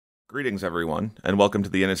Greetings, everyone, and welcome to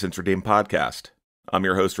the Innocence Redeemed podcast. I'm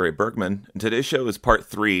your host, Ray Bergman, and today's show is part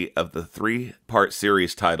 3 of the 3-part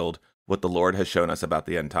series titled, What the Lord Has Shown Us About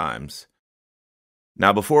the End Times.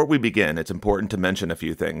 Now, before we begin, it's important to mention a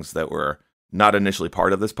few things that were not initially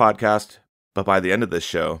part of this podcast, but by the end of this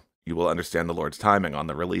show, you will understand the Lord's timing on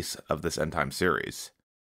the release of this End Time series.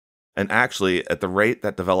 And actually, at the rate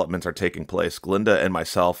that developments are taking place, Glynda and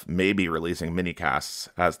myself may be releasing mini-casts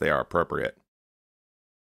as they are appropriate.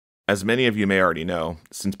 As many of you may already know,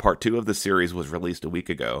 since part 2 of the series was released a week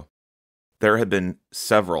ago, there have been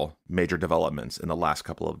several major developments in the last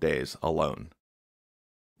couple of days alone.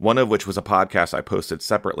 One of which was a podcast I posted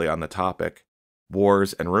separately on the topic,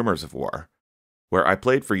 Wars and Rumors of War, where I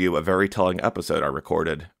played for you a very telling episode I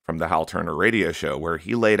recorded from the Hal Turner radio show where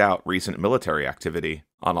he laid out recent military activity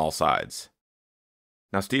on all sides.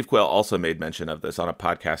 Now, Steve Quayle also made mention of this on a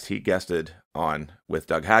podcast he guested on with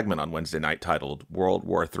Doug Hagman on Wednesday night titled World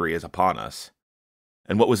War III is Upon Us.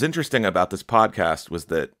 And what was interesting about this podcast was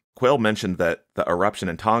that Quayle mentioned that the eruption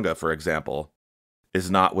in Tonga, for example,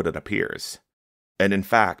 is not what it appears, and in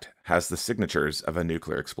fact has the signatures of a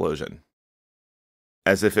nuclear explosion.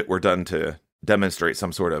 As if it were done to demonstrate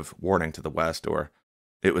some sort of warning to the West, or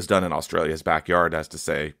it was done in Australia's backyard as to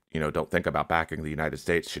say, don't think about backing the United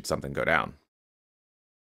States should something go down.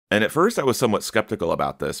 And at first I was somewhat skeptical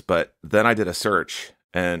about this, but then I did a search,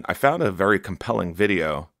 and I found a very compelling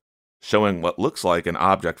video showing what looks like an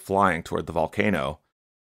object flying toward the volcano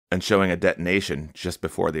and showing a detonation just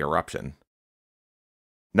before the eruption.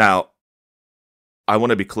 Now, I want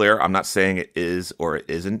to be clear, I'm not saying it is or it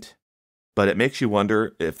isn't, but it makes you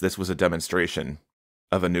wonder if this was a demonstration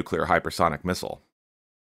of a nuclear hypersonic missile.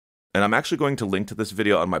 And I'm actually going to link to this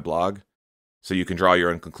video on my blog, so you can draw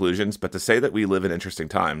your own conclusions, but to say that we live in interesting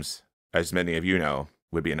times, as many of you know,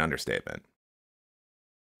 would be an understatement.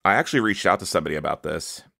 I actually reached out to somebody about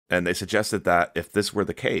this, and they suggested that if this were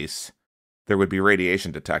the case, there would be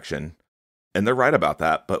radiation detection. And they're right about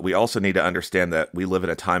that, but we also need to understand that we live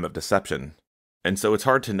in a time of deception. And so it's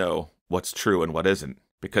hard to know what's true and what isn't,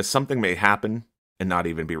 because something may happen and not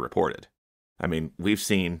even be reported. I mean, we've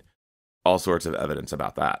seen all sorts of evidence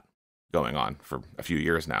about that going on for a few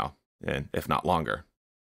years now, and if not longer.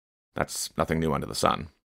 That's nothing new under the sun.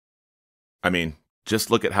 I mean, just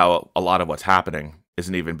look at how a lot of what's happening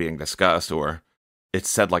isn't even being discussed, or it's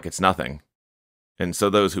said like it's nothing. And so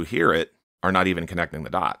those who hear it are not even connecting the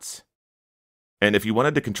dots. And if you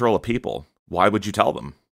wanted to control a people, why would you tell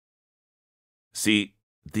them? See,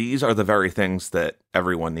 these are the very things that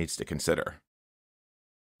everyone needs to consider.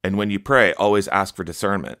 And when you pray, always ask for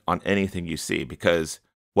discernment on anything you see, because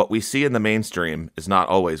what we see in the mainstream is not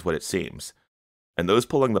always what it seems. And those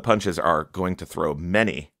pulling the punches are going to throw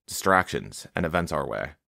many distractions and events our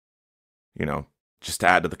way. Just to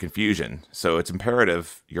add to the confusion. So it's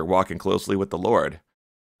imperative you're walking closely with the Lord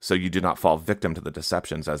so you do not fall victim to the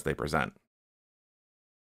deceptions as they present.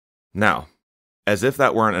 Now, as if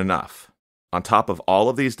that weren't enough, on top of all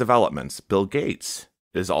of these developments, Bill Gates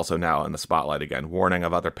is also now in the spotlight again, warning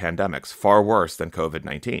of other pandemics far worse than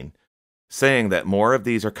COVID-19. Saying that more of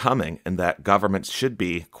these are coming and that governments should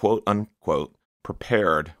be, quote unquote,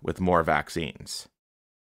 prepared with more vaccines.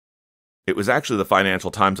 It was actually the Financial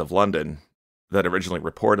Times of London that originally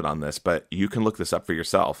reported on this, but you can look this up for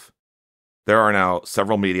yourself. There are now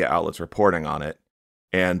several media outlets reporting on it,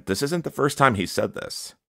 and this isn't the first time he said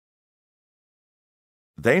this.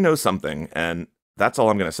 They know something, and that's all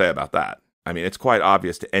I'm going to say about that. I mean, it's quite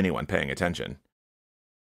obvious to anyone paying attention.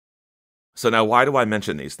 So now, why do I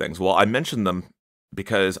mention these things? Well, I mention them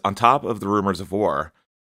because on top of the rumors of war,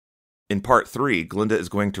 in part 3, Glynda is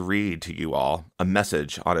going to read to you all a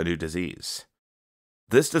message on a new disease.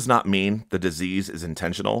 This does not mean the disease is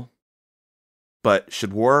intentional, but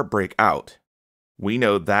should war break out, we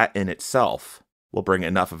know that in itself will bring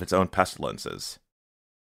enough of its own pestilences.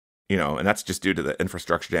 And that's just due to the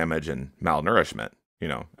infrastructure damage and malnourishment,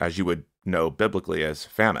 as you would know biblically as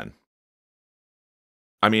famine.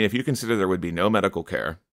 I mean, if you consider there would be no medical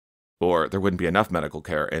care, or there wouldn't be enough medical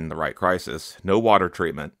care in the right crisis, no water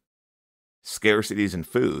treatment, scarcities in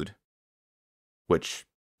food, which,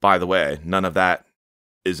 by the way, none of that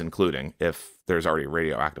is including if there's already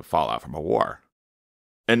radioactive fallout from a war.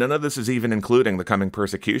 And none of this is even including the coming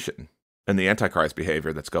persecution and the Antichrist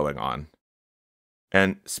behavior that's going on.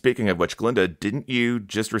 And speaking of which, Glynda, didn't you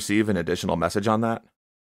just receive an additional message on that?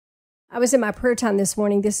 I was in my prayer time this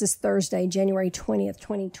morning. This is Thursday, January 20th,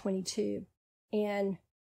 2022. And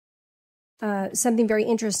something very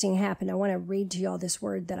interesting happened. I want to read to y'all this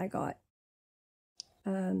word that I got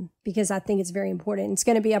because I think it's very important. It's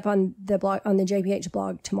going to be up on the blog, on the JPH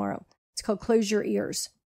blog tomorrow. It's called Close Your Ears.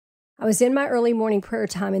 I was in my early morning prayer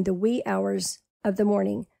time in the wee hours of the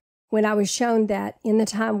morning when I was shown that in the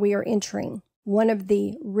time we are entering, one of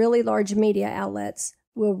the really large media outlets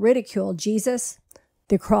will ridicule Jesus,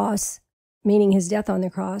 the cross, meaning his death on the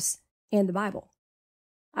cross, and the Bible.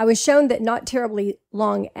 I was shown that not terribly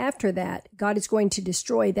long after that, God is going to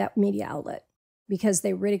destroy that media outlet because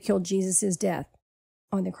they ridiculed Jesus' death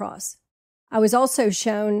on the cross. I was also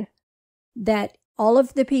shown that all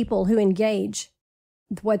of the people who engage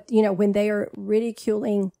when they are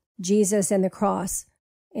ridiculing Jesus and the cross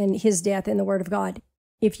and his death and the word of God,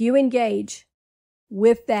 if you engage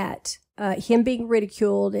with that, him being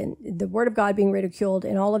ridiculed and the word of God being ridiculed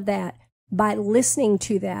and all of that, by listening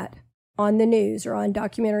to that on the news or on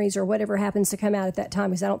documentaries or whatever happens to come out at that time,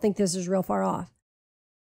 because I don't think this is real far off,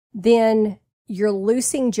 then you're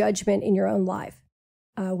losing judgment in your own life.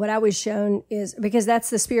 What I was shown is, because that's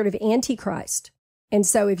the spirit of Antichrist. And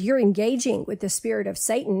so if you're engaging with the spirit of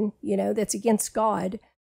Satan, that's against God,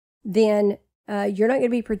 then you're not going to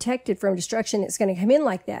be protected from destruction. It's going to come in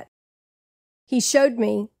like that. He showed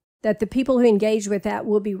me that the people who engage with that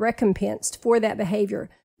will be recompensed for that behavior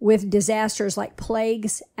with disasters like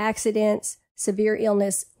plagues, accidents, severe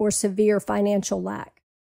illness, or severe financial lack,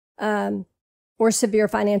 or severe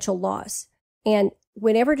financial loss. And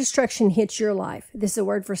whenever destruction hits your life, this is a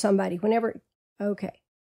word for somebody,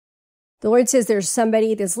 the Lord says there's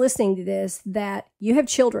somebody that's listening to this, that you have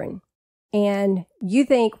children and you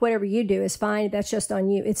think whatever you do is fine. That's just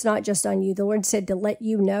on you. It's not just on you. The Lord said to let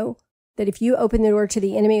you know that if you open the door to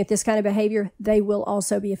the enemy with this kind of behavior, they will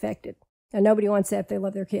also be affected. Now, nobody wants that if they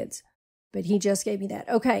love their kids, but he just gave me that.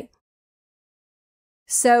 Okay.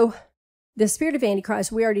 So the spirit of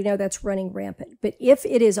Antichrist, we already know that's running rampant. But if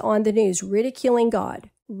it is on the news ridiculing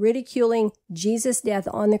God, ridiculing Jesus' death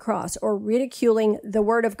on the cross, or ridiculing the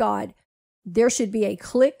word of God, there should be a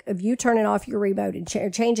click of you turning off your remote and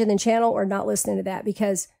changing the channel or not listening to that,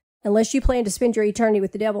 because unless you plan to spend your eternity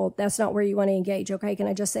with the devil, that's not where you want to engage. Okay, can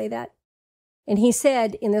I just say that? And he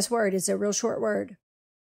said in this word, it's a real short word.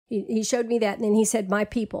 He showed me that, and then he said, my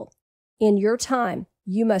people, in your time,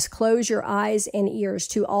 you must close your eyes and ears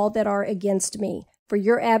to all that are against me. For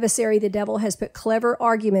your adversary, the devil, has put clever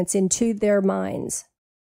arguments into their minds.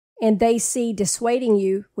 And they see dissuading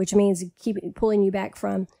you, which means pulling you back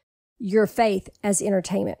from your faith, as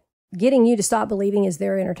entertainment. Getting you to stop believing is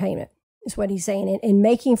their entertainment, is what he's saying. And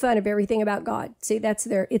making fun of everything about God. See,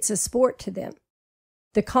 it's a sport to them.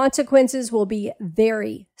 The consequences will be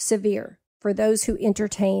very severe for those who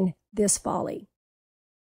entertain this folly.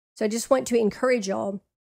 So I just want to encourage y'all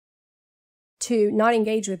to not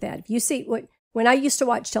engage with that. If you see when I used to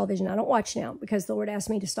watch television, I don't watch now because the Lord asked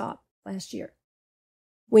me to stop last year.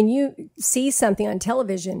 When you see something on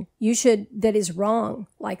television, that is wrong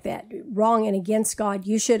like that, wrong and against God,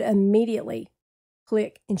 you should immediately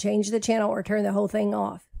click and change the channel or turn the whole thing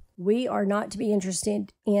off. We are not to be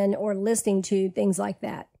interested in or listening to things like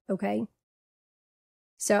that, okay?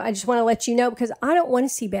 So I just want to let you know, because I don't want to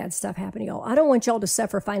see bad stuff happen to y'all. I don't want y'all to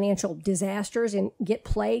suffer financial disasters and get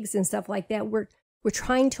plagues and stuff like that. We're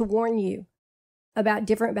trying to warn you about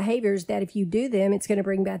different behaviors that if you do them, it's going to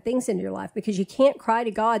bring bad things into your life, because you can't cry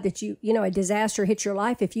to God that a disaster hits your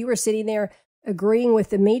life. If you were sitting there agreeing with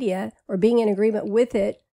the media or being in agreement with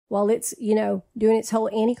it while it's, doing its whole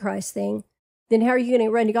Antichrist thing, then how are you going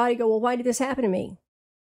to run to God and go, well, why did this happen to me?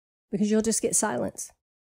 Because you'll just get silence.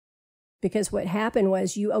 Because what happened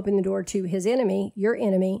was you opened the door to his enemy, your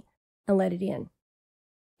enemy, and let it in.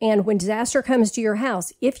 And when disaster comes to your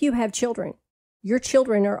house, if you have children, your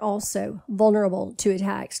children are also vulnerable to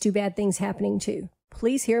attacks, to bad things happening too.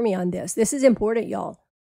 Please hear me on this. This is important, y'all.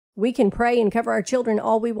 We can pray and cover our children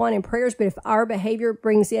all we want in prayers, but if our behavior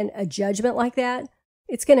brings in a judgment like that,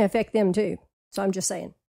 it's going to affect them too. So I'm just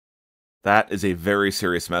saying. That is a very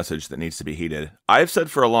serious message that needs to be heeded. I've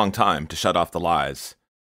said for a long time to shut off the lies.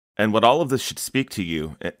 And what all of this should speak to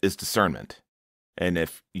you is discernment. And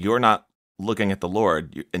if you're not looking at the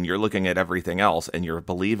Lord and you're looking at everything else and you're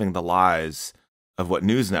believing the lies of what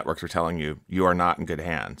news networks are telling you, you are not in good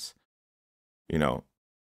hands.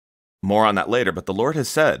 More on that later, but the Lord has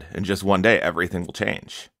said in just one day, everything will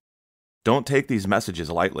change. Don't take these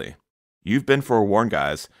messages lightly. You've been forewarned,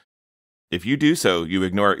 guys. If you do so, you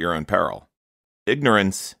ignore at your own peril.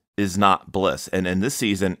 Ignorance is not bliss, and in this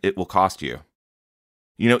season, it will cost you.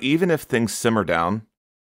 Even if things simmer down,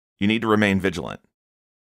 you need to remain vigilant.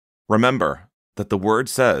 Remember that the word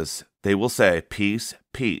says they will say, peace,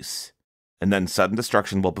 peace, and then sudden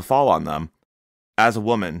destruction will befall on them as a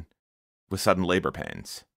woman with sudden labor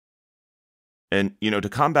pains. And, to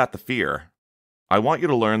combat the fear, I want you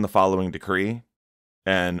to learn the following decree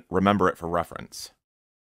and remember it for reference.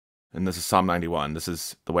 and this is Psalm 91. This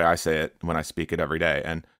is the way I say it when I speak it every day.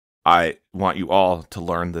 And I want you all to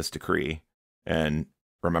learn this decree and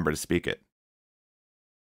remember to speak it.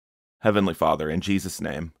 Heavenly Father, in Jesus'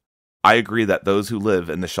 name, I agree that those who live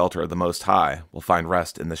in the shelter of the Most High will find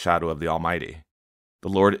rest in the shadow of the Almighty. The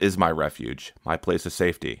Lord is my refuge, my place of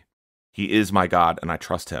safety. He is my God, and I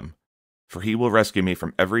trust him, for he will rescue me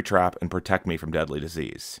from every trap and protect me from deadly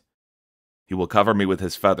disease. He will cover me with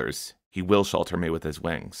his feathers. He will shelter me with his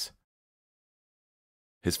wings.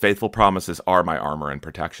 His faithful promises are my armor and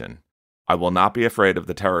protection. I will not be afraid of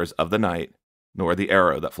the terrors of the night, nor the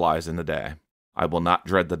arrow that flies in the day. I will not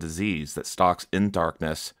dread the disease that stalks in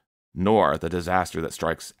darkness, nor the disaster that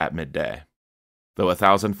strikes at midday. Though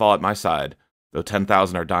 1,000 fall at my side, though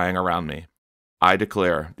 10,000 are dying around me, I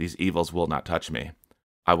declare these evils will not touch me.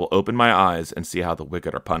 I will open my eyes and see how the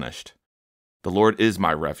wicked are punished. The Lord is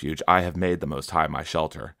my refuge. I have made the Most High my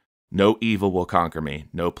shelter. No evil will conquer me.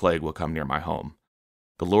 No plague will come near my home.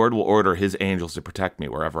 The Lord will order his angels to protect me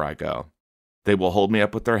wherever I go. They will hold me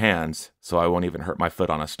up with their hands, so I won't even hurt my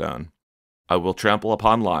foot on a stone. I will trample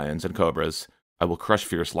upon lions and cobras. I will crush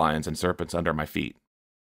fierce lions and serpents under my feet.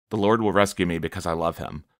 The Lord will rescue me because I love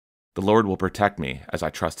him. The Lord will protect me as I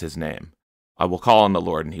trust his name. I will call on the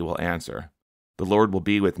Lord and he will answer. The Lord will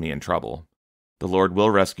be with me in trouble. The Lord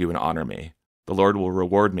will rescue and honor me. The Lord will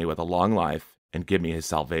reward me with a long life and give me his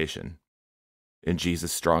salvation. In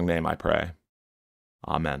Jesus' strong name I pray.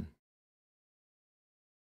 Amen.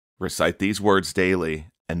 Recite these words daily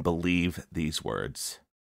and believe these words.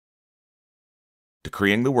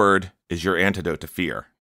 Decreeing the word is your antidote to fear,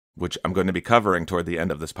 which I'm going to be covering toward the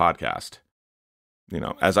end of this podcast.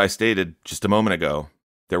 As I stated just a moment ago,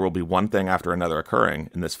 there will be one thing after another occurring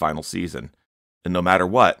in this final season. And no matter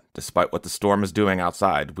what, despite what the storm is doing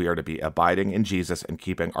outside, we are to be abiding in Jesus and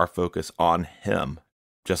keeping our focus on him,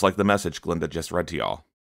 just like the message Glynda just read to y'all.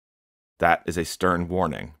 That is a stern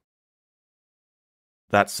warning.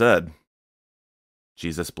 That said,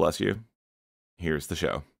 Jesus bless you. Here's the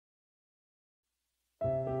show.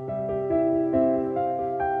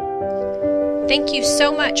 Thank you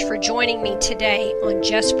so much for joining me today on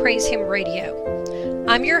Just Praise Him Radio.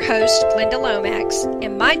 I'm your host, Glynda Lomax,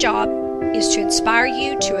 and my job is to inspire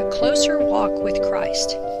you to a closer walk with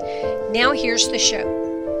Christ. Now here's the show.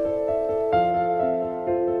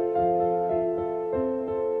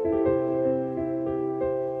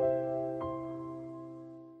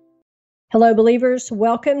 Hello, believers.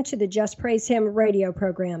 Welcome to the Just Praise Him radio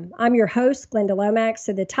program. I'm your host, Glynda Lomax,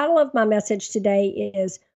 and the title of my message today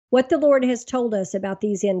is What the Lord Has Told Us About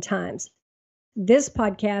These End Times. This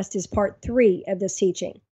podcast is part 3 of this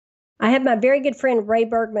teaching. I have my very good friend Ray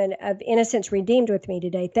Bergman of Innocence Redeemed with me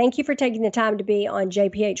today. Thank you for taking the time to be on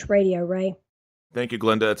JPH Radio, Ray. Thank you,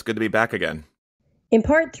 Glynda. It's good to be back again. In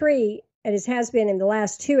part 3, as has been in the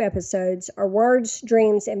last 2 episodes, are words,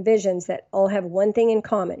 dreams, and visions that all have one thing in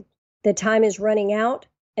common. The time is running out,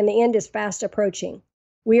 and the end is fast approaching.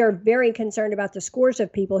 We are very concerned about the scores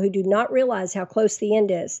of people who do not realize how close the end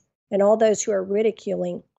is, and all those who are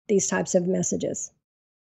ridiculing these types of messages.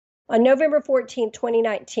 On November 14,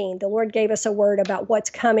 2019, the Lord gave us a word about what's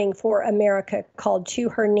coming for America called To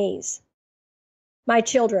Her Knees. My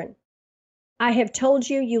children, I have told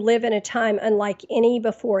you you live in a time unlike any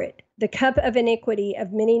before it. The cup of iniquity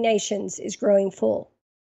of many nations is growing full.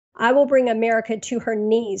 I will bring America to her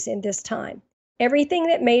knees in this time. Everything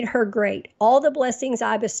that made her great, all the blessings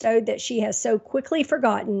I bestowed that she has so quickly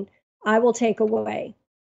forgotten, I will take away.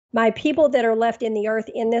 My people that are left in the earth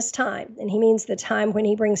in this time, and he means the time when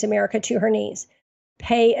he brings America to her knees,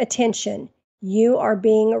 pay attention. You are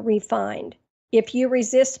being refined. If you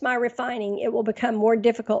resist my refining, it will become more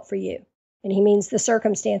difficult for you. And he means the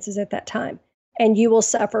circumstances at that time, and you will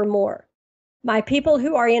suffer more. My people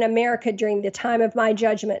who are in America during the time of my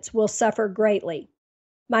judgments will suffer greatly.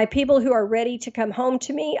 My people who are ready to come home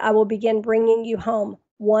to me, I will begin bringing you home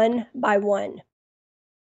one by one.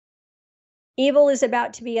 Evil is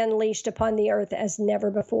about to be unleashed upon the earth as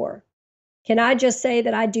never before. Can I just say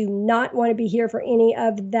that I do not want to be here for any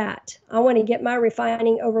of that? I want to get my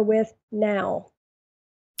refining over with now.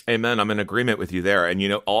 Amen. I'm in agreement with you there.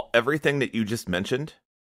 And everything that you just mentioned,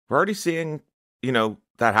 we're already seeing, that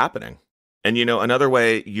happening. And another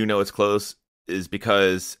way it's close is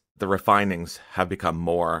because the refinings have become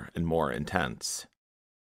more and more intense.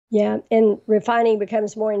 Yeah, and refining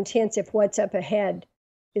becomes more intense if what's up ahead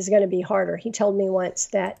is going to be harder. He told me once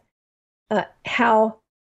that how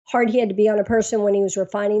hard he had to be on a person when he was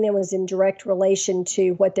refining them was in direct relation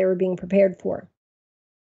to what they were being prepared for.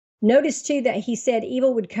 Notice, too, that he said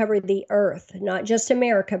evil would cover the earth, not just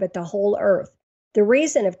America, but the whole earth. The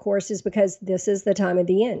reason, of course, is because this is the time of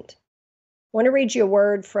the end. want to read you a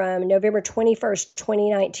word from November 21st,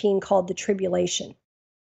 2019 called the tribulation.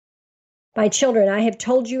 My children, I have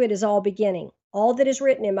told you it is all beginning. All that is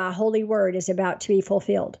written in my holy word is about to be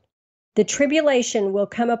fulfilled. The tribulation will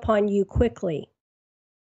come upon you quickly.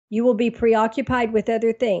 You will be preoccupied with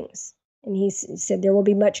other things. And he said there will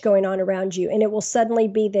be much going on around you, and it will suddenly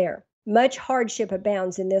be there. Much hardship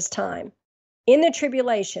abounds in this time. In the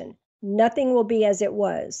tribulation, nothing will be as it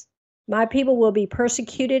was. My people will be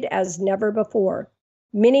persecuted as never before.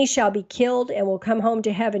 Many shall be killed and will come home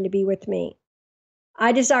to heaven to be with me.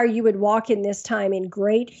 I desire you would walk in this time in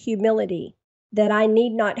great humility, that I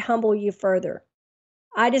need not humble you further.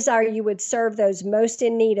 I desire you would serve those most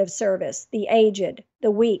in need of service, the aged,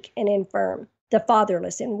 the weak and infirm, the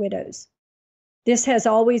fatherless and widows. This has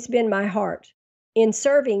always been my heart. In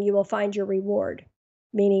serving, you will find your reward,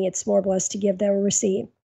 meaning it's more blessed to give than receive,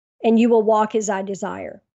 and you will walk as I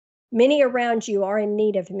desire. Many around you are in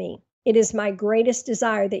need of me. It is my greatest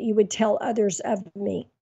desire that you would tell others of me.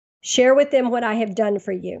 Share with them what I have done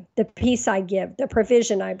for you, the peace I give, the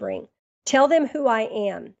provision I bring. Tell them who I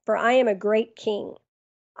am, for I am a great king.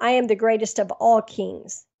 I am the greatest of all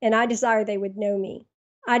kings, and I desire they would know me.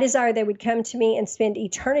 I desire they would come to me and spend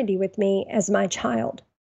eternity with me as my child.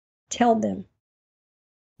 Tell them.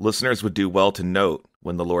 Listeners would do well to note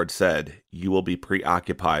when the Lord said, "You will be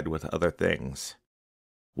preoccupied with other things."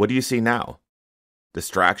 What do you see now?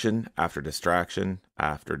 Distraction after distraction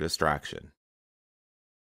after distraction.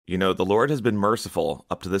 You know, the Lord has been merciful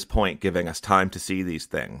up to this point, giving us time to see these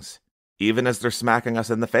things, even as they're smacking us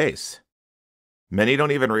in the face. Many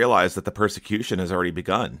don't even realize that the persecution has already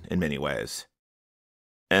begun in many ways.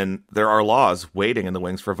 And there are laws waiting in the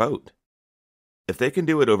wings for vote. If they can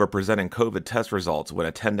do it over presenting COVID test results when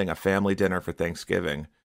attending a family dinner for Thanksgiving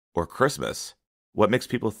or Christmas, what makes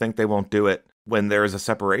people think they won't do it when there is a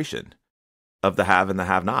separation of the have and the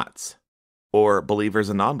have-nots, or believers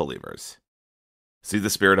and non-believers? See the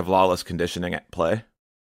spirit of lawless conditioning at play?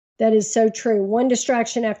 That is so true. One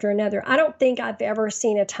distraction after another. I don't think I've ever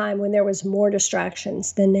seen a time when there was more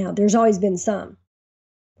distractions than now. There's always been some.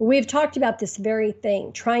 We've talked about this very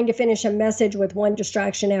thing, trying to finish a message with one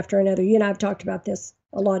distraction after another. You and I have talked about this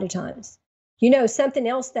a lot of times. You know, something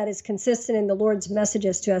else that is consistent in the Lord's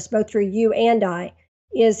messages to us, both through you and I,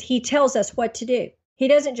 is he tells us what to do. He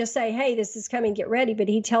doesn't just say, hey, this is coming, get ready, but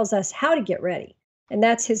he tells us how to get ready. And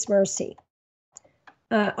that's his mercy.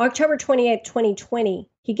 October 28th, 2020,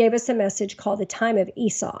 he gave us a message called the time of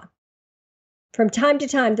Esau. From time to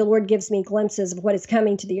time, the Lord gives me glimpses of what is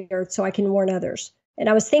coming to the earth so I can warn others. And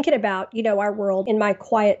I was thinking about, our world in my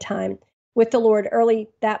quiet time with the Lord early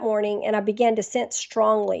that morning, and I began to sense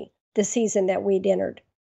strongly the season that we'd entered.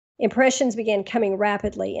 Impressions began coming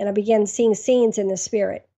rapidly, and I began seeing scenes in the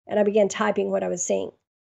spirit, and I began typing what I was seeing.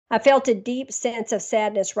 I felt a deep sense of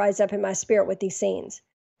sadness rise up in my spirit with these scenes.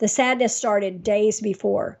 The sadness started days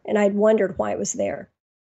before, and I'd wondered why it was there.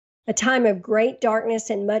 A time of great darkness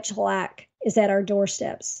and much lack is at our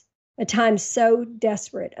doorsteps. A time so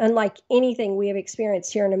desperate, unlike anything we have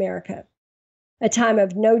experienced here in America. A time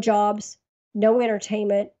of no jobs, no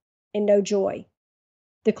entertainment, and no joy.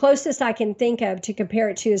 The closest I can think of to compare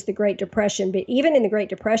it to is the Great Depression, but even in the Great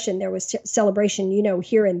Depression, there was celebration,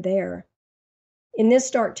 here and there. In this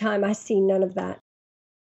dark time, I see none of that.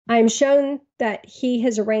 I am shown that he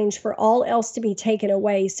has arranged for all else to be taken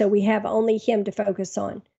away, so we have only him to focus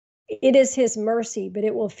on. It is his mercy, but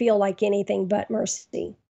it will feel like anything but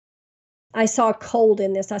mercy. I saw cold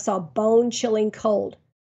in this. I saw bone-chilling cold.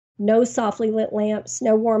 No softly lit lamps,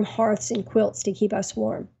 no warm hearths and quilts to keep us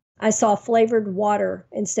warm. I saw flavored water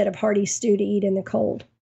instead of hearty stew to eat in the cold.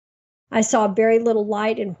 I saw very little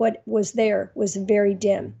light, and what was there was very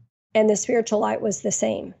dim, and the spiritual light was the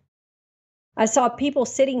same. I saw people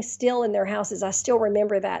sitting still in their houses. I still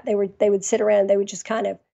remember that. They would sit around, they would just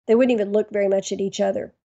they wouldn't even look very much at each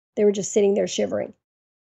other. They were just sitting there shivering.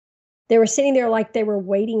 They were sitting there like they were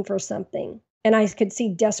waiting for something, and I could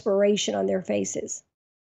see desperation on their faces.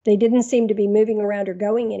 They didn't seem to be moving around or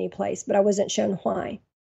going anyplace, but I wasn't shown why.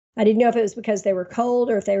 I didn't know if it was because they were cold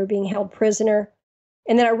or if they were being held prisoner.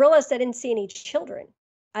 And then I realized I didn't see any children.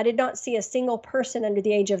 I did not see a single person under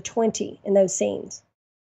the age of 20 in those scenes.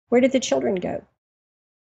 Where did the children go?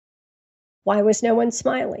 Why was no one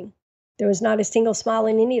smiling? There was not a single smile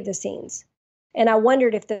in any of the scenes. And I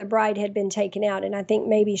wondered if the bride had been taken out, and I think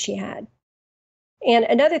maybe she had. And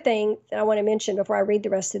another thing that I want to mention before I read the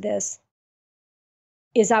rest of this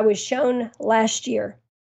is I was shown last year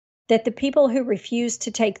that the people who refuse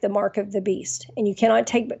to take the mark of the beast, and you cannot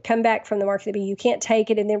come back from the mark of the beast, you can't take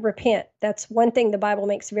it and then repent. That's one thing the Bible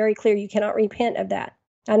makes very clear. You cannot repent of that.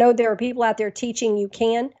 I know there are people out there teaching you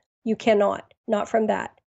can. You cannot, not from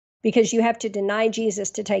that. because you have to deny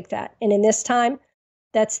Jesus to take that. And in this time,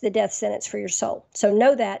 that's the death sentence for your soul. So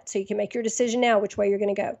know that so you can make your decision now which way you're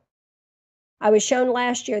going to go. I was shown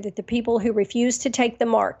last year that the people who refuse to take the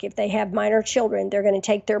mark, if they have minor children, they're going to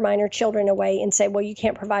take their minor children away and say, well, you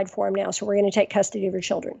can't provide for them now, so we're going to take custody of your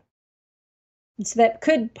children. So that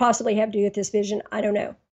could possibly have to do with this vision. I don't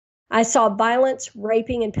know. I saw violence,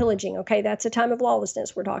 raping, and pillaging. Okay, that's a time of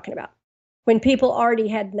lawlessness we're talking about, when people already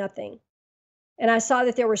had nothing. And I saw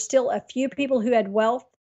that there were still a few people who had wealth,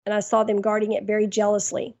 and I saw them guarding it very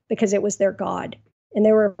jealously because it was their God, and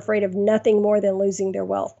they were afraid of nothing more than losing their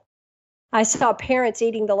wealth. I saw parents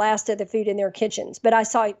eating the last of the food in their kitchens, but I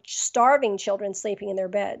saw starving children sleeping in their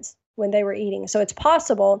beds when they were eating. So it's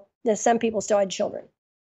possible that some people still had children.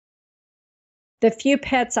 The few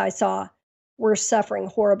pets I saw were suffering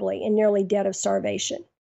horribly and nearly dead of starvation.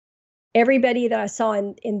 Everybody that I saw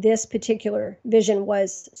in this particular vision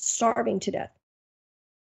was starving to death.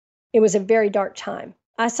 It was a very dark time.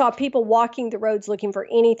 I saw people walking the roads looking for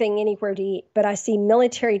anything, anywhere to eat, but I see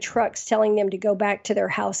military trucks telling them to go back to their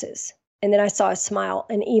houses. And then I saw a smile,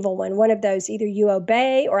 an evil one of those either you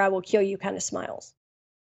obey or I will kill you kind of smiles.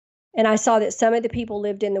 And I saw that some of the people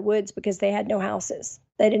lived in the woods because they had no houses.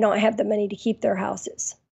 They did not have the money to keep their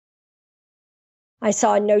houses. I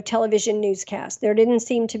saw no television newscast. There didn't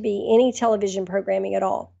seem to be any television programming at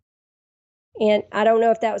all. And I don't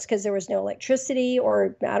know if that was because there was no electricity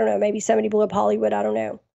or, I don't know, maybe somebody blew up Hollywood, I don't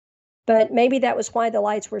know. But maybe that was why the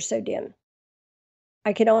lights were so dim.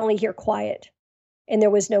 I could only hear quiet. And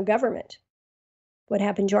there was no government. What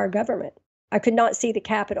happened to our government? I could not see the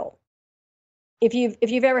Capitol. If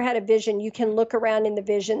you've ever had a vision, you can look around in the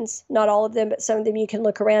visions, not all of them, but some of them you can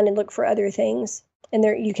look around and look for other things. And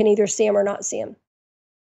there you can either see them or not see them.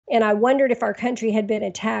 And I wondered if our country had been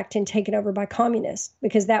attacked and taken over by communists,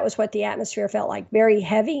 because that was what the atmosphere felt like. Very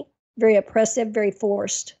heavy, very oppressive, very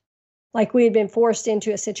forced. Like we had been forced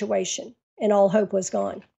into a situation and all hope was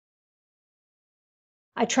gone.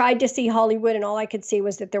 I tried to see Hollywood, and all I could see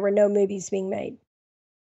was that there were no movies being made.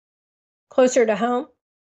 Closer to home,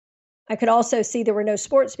 I could also see there were no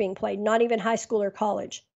sports being played, not even high school or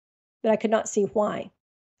college, but I could not see why.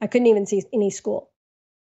 I couldn't even see any school.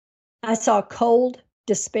 I saw cold,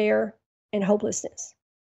 despair, and hopelessness.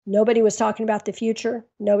 Nobody was talking about the future.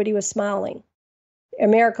 Nobody was smiling.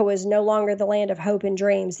 America was no longer the land of hope and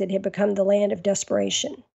dreams. It had become the land of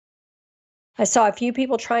desperation. I saw a few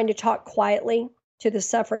people trying to talk quietly to the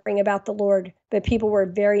suffering about the Lord, but people were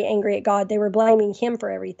very angry at God. They were blaming him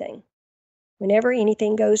for everything. Whenever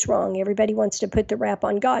anything goes wrong, everybody wants to put the rap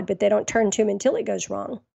on God, but they don't turn to him until it goes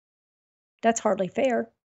wrong. That's hardly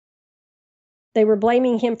fair. They were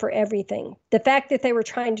blaming him for everything. The fact that they were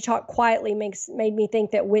trying to talk quietly made me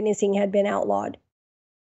think that witnessing had been outlawed.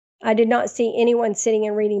 I did not see anyone sitting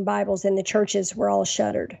and reading Bibles, and the churches were all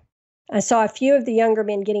shuttered. I saw a few of the younger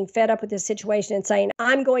men getting fed up with this situation and saying,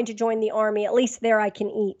 I'm going to join the army. At least there I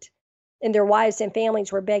can eat. And their wives and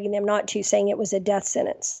families were begging them not to, saying it was a death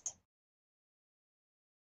sentence.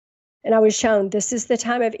 And I was shown this is the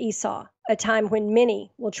time of Esau, a time when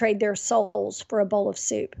many will trade their souls for a bowl of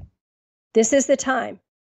soup. This is the time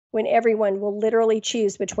when everyone will literally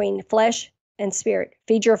choose between flesh and spirit.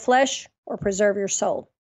 Feed your flesh or preserve your soul.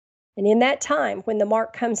 And in that time, when the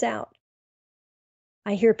mark comes out,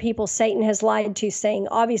 I hear people Satan has lied to saying,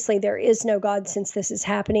 obviously there is no God since this is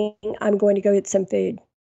happening. I'm going to go get some food.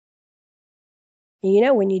 You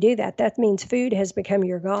know, when you do that, that means food has become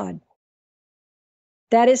your God.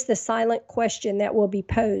 That is the silent question that will be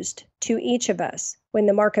posed to each of us when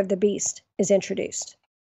the mark of the beast is introduced.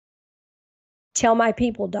 Tell my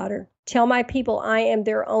people, daughter. Tell my people I am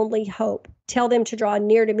their only hope. Tell them to draw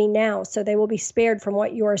near to me now so they will be spared from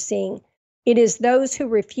what you are seeing. It is those who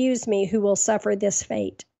refuse me who will suffer this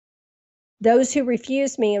fate. Those who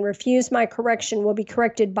refuse me and refuse my correction will be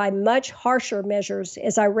corrected by much harsher measures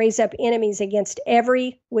as I raise up enemies against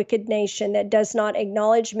every wicked nation that does not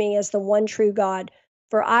acknowledge me as the one true God,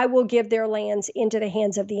 for I will give their lands into the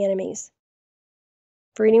hands of the enemies.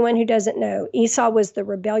 For anyone who doesn't know, Esau was the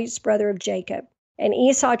rebellious brother of Jacob, and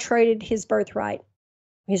Esau traded his birthright,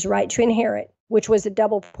 his right to inherit, which was a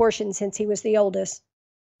double portion since he was the oldest,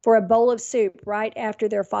 for a bowl of soup right after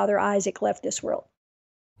their father Isaac left this world.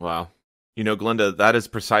 Wow. You know, Glynda, that is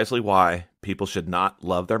precisely why people should not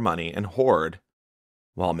love their money and hoard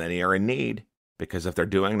while many are in need, because if they're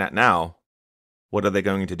doing that now, what are they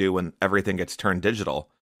going to do when everything gets turned digital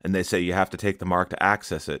and they say you have to take the mark to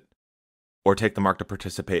access it or take the mark to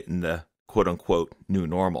participate in the quote-unquote new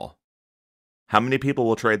normal? How many people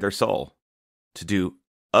will trade their soul to do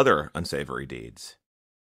other unsavory deeds?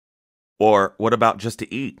 Or what about just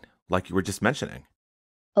to eat, like you were just mentioning?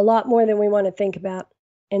 A lot more than we want to think about.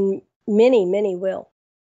 And many, many will.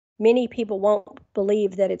 Many people won't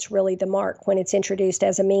believe that it's really the mark when it's introduced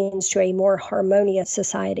as a means to a more harmonious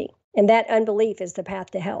society. And that unbelief is the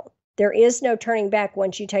path to hell. There is no turning back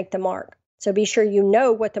once you take the mark. So be sure you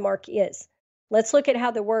know what the mark is. Let's look at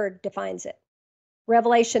how the word defines it.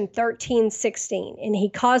 Revelation 13:16, and he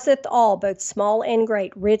causeth all, both small and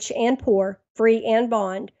great, rich and poor, free and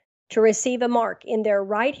bond, to receive a mark in their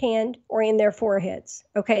right hand or in their foreheads.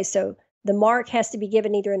 Okay, so the mark has to be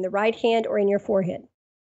given either in the right hand or in your forehead.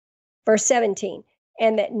 Verse 17,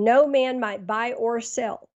 and that no man might buy or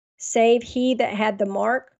sell, save he that had the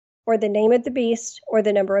mark or the name of the beast or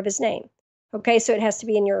the number of his name. Okay, so it has to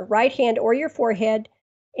be in your right hand or your forehead,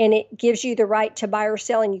 and it gives you the right to buy or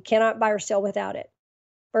sell, and you cannot buy or sell without it.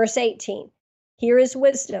 Verse 18, here is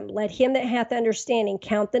wisdom. Let him that hath understanding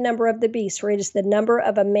count the number of the beast, for it is the number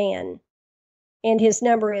of a man, and his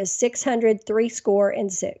number is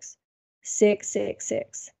 666.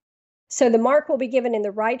 666. So the mark will be given in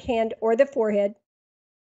the right hand or the forehead.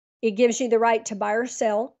 It gives you the right to buy or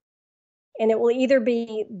sell, and it will either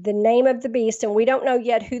be the name of the beast, and we don't know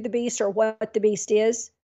yet who the beast or what the beast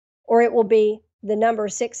is, or it will be the number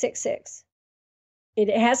 666. It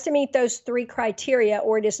has to meet those three criteria,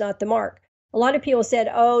 or it is not the mark. A lot of people said,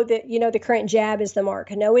 the current jab is the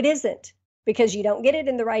mark. No, it isn't, because you don't get it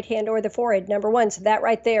in the right hand or the forehead, number one. So that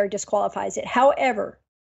right there disqualifies it. However,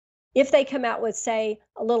 if they come out with, say,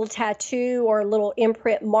 a little tattoo or a little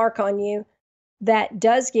imprint mark on you, that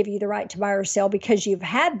does give you the right to buy or sell because you've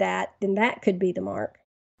had that, then that could be the mark.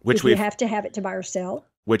 Which you have to have it to buy or sell.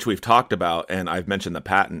 Which we've talked about, and I've mentioned the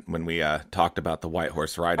patent when we talked about the white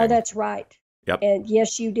horse riding. Oh, that's right. Yep. And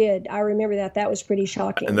yes, you did. I remember that. That was pretty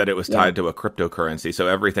shocking. And that it was tied to a cryptocurrency. So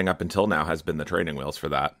everything up until now has been the training wheels for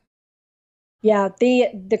that. Yeah,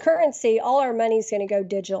 the currency, all our money is going to go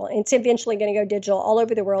digital. It's eventually going to go digital all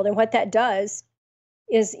over the world. And what that does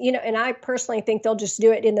is, and I personally think they'll just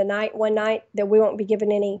do it in the night, one night, that we won't be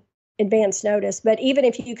given any advance notice. But even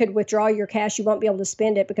if you could withdraw your cash, you won't be able to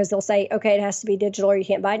spend it because they'll say, okay, it has to be digital or you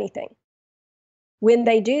can't buy anything. When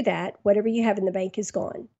they do that, whatever you have in the bank is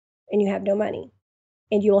gone and you have no money.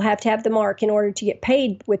 And you will have to have the mark in order to get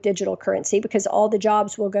paid with digital currency because all the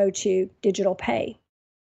jobs will go to digital pay.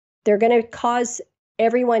 They're going to cause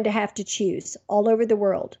everyone to have to choose all over the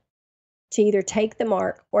world to either take the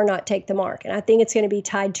mark or not take the mark. And I think it's going to be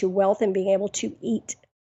tied to wealth and being able to eat.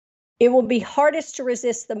 It will be hardest to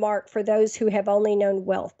resist the mark for those who have only known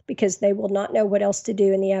wealth because they will not know what else to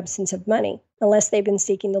do in the absence of money unless they've been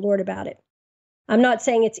seeking the Lord about it. I'm not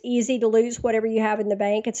saying it's easy to lose whatever you have in the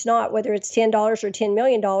bank. It's not. Whether it's $10 or $10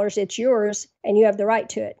 million, it's yours and you have the right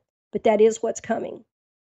to it. But that is what's coming.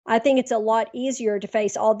 I think it's a lot easier to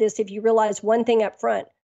face all this if you realize one thing up front.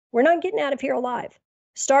 We're not getting out of here alive.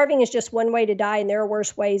 Starving is just one way to die, and there are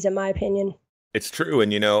worse ways, in my opinion. It's true.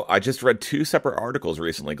 And, I just read 2 separate articles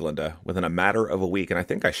recently, Glynda, within a matter of a week, and I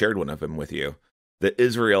think I shared one of them with you, that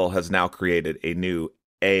Israel has now created a new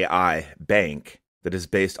AI bank that is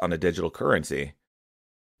based on a digital currency,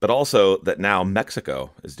 but also that now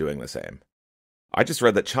Mexico is doing the same. I just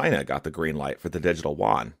read that China got the green light for the digital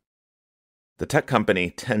yuan. The tech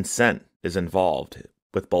company Tencent is involved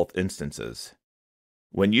with both instances.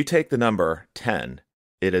 When you take the number 10,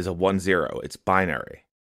 it is a 10. It's binary.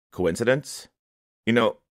 Coincidence?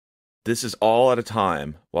 This is all at a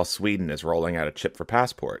time while Sweden is rolling out a chip for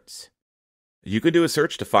passports. You could do a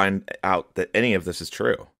search to find out that any of this is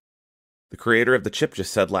true. The creator of the chip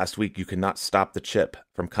just said last week you cannot stop the chip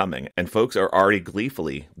from coming, and folks are already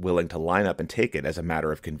gleefully willing to line up and take it as a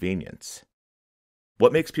matter of convenience.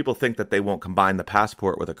 What makes people think that they won't combine the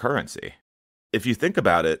passport with a currency? If you think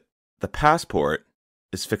about it, the passport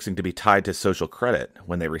is fixing to be tied to social credit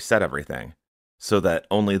when they reset everything, so that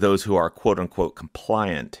only those who are quote-unquote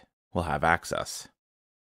compliant will have access.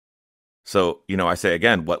 So, I say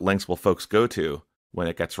again, what lengths will folks go to when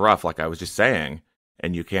it gets rough, like I was just saying,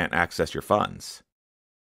 and you can't access your funds?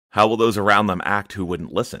 How will those around them act who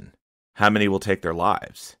wouldn't listen? How many will take their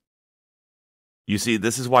lives? You see,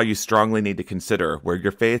 this is why you strongly need to consider where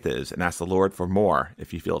your faith is and ask the Lord for more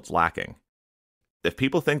if you feel it's lacking. If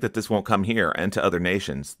people think that this won't come here and to other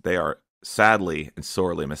nations, they are sadly and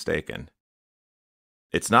sorely mistaken.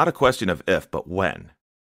 It's not a question of if, but when.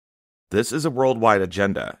 This is a worldwide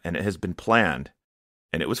agenda, and it has been planned,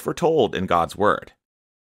 and it was foretold in God's Word.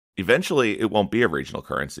 Eventually, it won't be a regional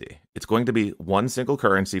currency. It's going to be one single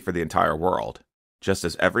currency for the entire world, just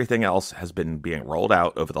as everything else has been being rolled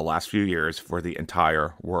out over the last few years for the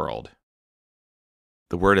entire world.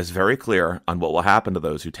 The Word is very clear on what will happen to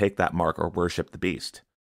those who take that mark or worship the beast.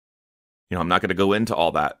 I'm not going to go into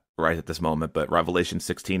all that right at this moment, but Revelation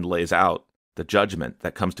 16 lays out the judgment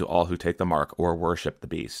that comes to all who take the mark or worship the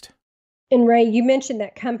beast. And Ray, you mentioned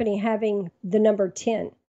that company having the number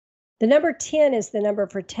 10. The number 10 is the number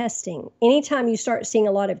for testing. Anytime you start seeing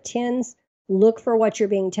a lot of 10s, look for what you're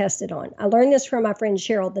being tested on. I learned this from my friend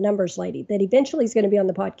Cheryl, the numbers lady, that eventually is going to be on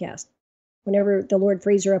the podcast whenever the Lord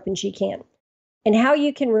frees her up and she can. And how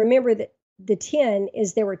you can remember that the 10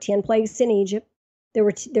 is there were 10 plagues in Egypt. There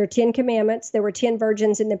are 10 commandments. There were 10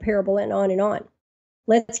 virgins in the parable, and on and on.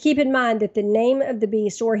 Let's keep in mind that the name of the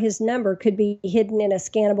beast or his number could be hidden in a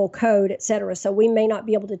scannable code, etc. So we may not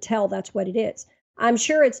be able to tell that's what it is. I'm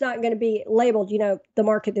sure it's not going to be labeled, the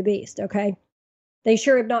mark of the beast, okay? They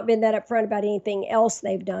sure have not been that upfront about anything else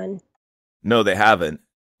they've done. No, they haven't.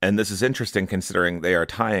 And this is interesting considering they are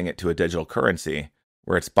tying it to a digital currency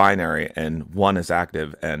where it's binary and 1 is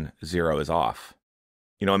active and 0 is off.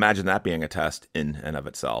 Imagine that being a test in and of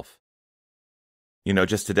itself.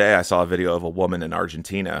 Just today I saw a video of a woman in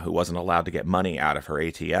Argentina who wasn't allowed to get money out of her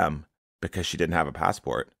ATM because she didn't have a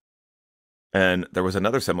passport. And there was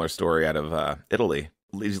another similar story out of Italy.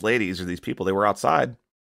 These ladies or these people, they were outside.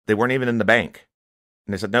 They weren't even in the bank.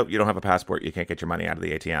 And they said, nope, you don't have a passport. You can't get your money out of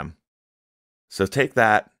the ATM. So take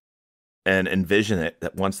that and envision it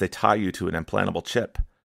that once they tie you to an implantable chip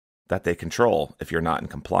that they control if you're not in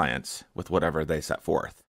compliance with whatever they set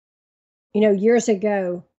forth. Years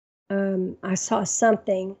ago, I saw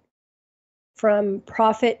something from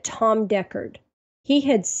Prophet Tom Deckard. He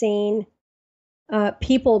had seen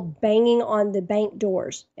people banging on the bank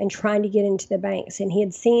doors and trying to get into the banks. And he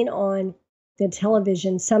had seen on the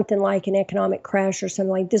television something like an economic crash or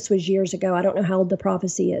something like this. Was years ago. I don't know how old the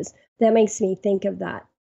prophecy is. That makes me think of that.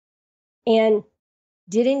 And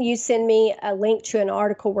didn't you send me a link to an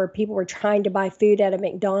article where people were trying to buy food at a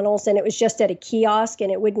McDonald's and it was just at a kiosk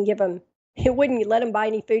and it wouldn't let them buy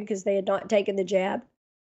any food because they had not taken the jab?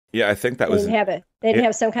 Yeah, I think that they didn't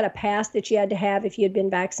have some kind of pass that you had to have if you had been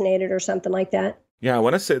vaccinated or something like that. Yeah, I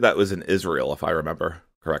want to say that was in Israel, if I remember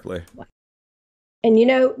correctly. And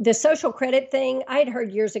the social credit thing, I had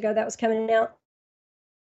heard years ago that was coming out.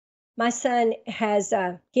 My son has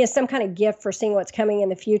some kind of gift for seeing what's coming in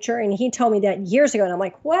the future. And he told me that years ago. And I'm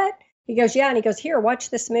like, what? He goes, yeah. And he goes, here, watch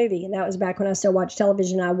this movie. And that was back when I still watched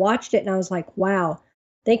television. I watched it and I was like, wow,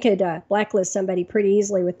 they could blacklist somebody pretty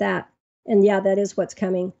easily with that. And yeah, that is what's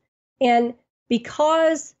coming. And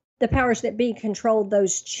because the powers that be control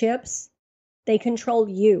those chips, they control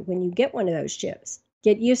you when you get one of those chips.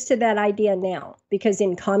 Get used to that idea now, because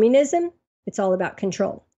in communism, it's all about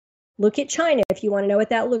control. Look at China if you want to know what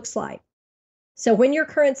that looks like. So when your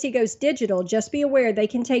currency goes digital, just be aware they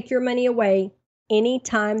can take your money away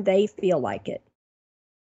anytime they feel like it.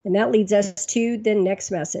 And that leads us to the next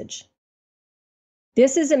message.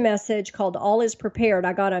 This is a message called All is Prepared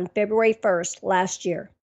I got on February 1st last year.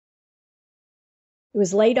 It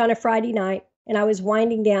was late on a Friday night, and I was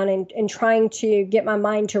winding down and trying to get my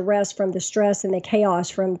mind to rest from the stress and the chaos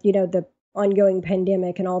from, the ongoing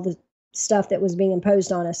pandemic and all the stuff that was being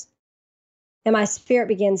imposed on us. And my spirit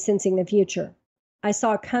began sensing the future. I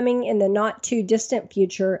saw coming in the not too distant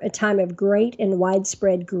future a time of great and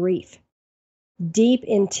widespread grief. Deep,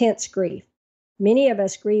 intense grief. Many of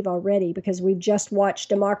us grieve already because we've just watched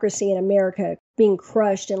democracy in America being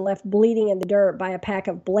crushed and left bleeding in the dirt by a pack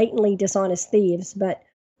of blatantly dishonest thieves. But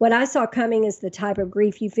what I saw coming is the type of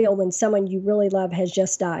grief you feel when someone you really love has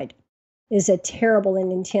just died. It is a terrible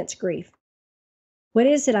and intense grief. What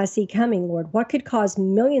is it I see coming, Lord? What could cause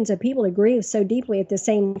millions of people to grieve so deeply at the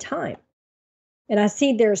same time? And I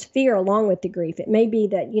see there's fear along with the grief. It may be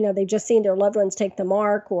that, they've just seen their loved ones take the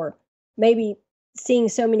mark, or maybe seeing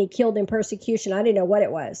so many killed in persecution. I didn't know what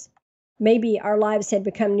it was. Maybe our lives had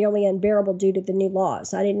become nearly unbearable due to the new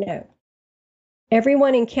laws. I didn't know.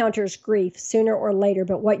 Everyone encounters grief sooner or later,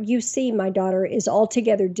 but what you see, my daughter, is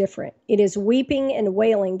altogether different. It is weeping and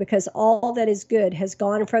wailing because all that is good has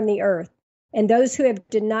gone from the earth, and those who have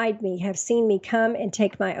denied me have seen me come and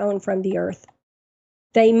take my own from the earth.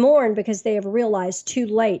 They mourn because they have realized too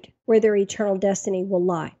late where their eternal destiny will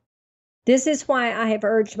lie. This is why I have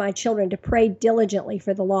urged my children to pray diligently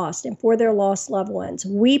for the lost and for their lost loved ones.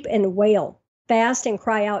 Weep and wail, fast and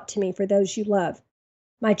cry out to me for those you love.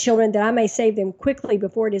 My children, that I may save them quickly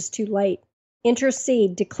before it is too late.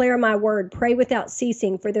 Intercede, declare my word, pray without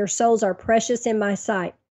ceasing, for their souls are precious in my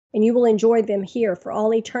sight, and you will enjoy them here for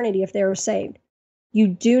all eternity if they are saved. You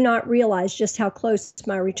do not realize just how close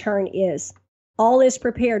my return is. All is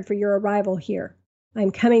prepared for your arrival here. I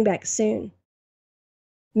am coming back soon.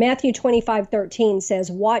 Matthew 25:13 says,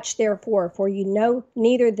 Watch therefore, for you know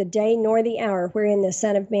neither the day nor the hour wherein the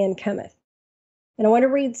Son of Man cometh. And I want to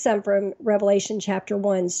read some from Revelation chapter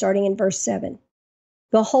 1, starting in verse 7.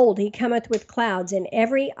 Behold, he cometh with clouds, and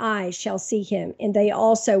every eye shall see him, and they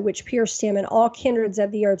also which pierced him, and all kindreds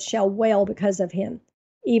of the earth shall wail because of him.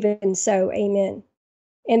 Even so, amen.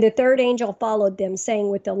 And the third angel followed them,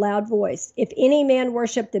 saying with a loud voice, If any man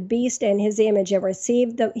worship the beast and his image, and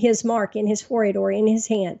receive his mark in his forehead or in his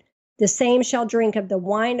hand, the same shall drink of the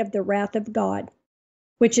wine of the wrath of God,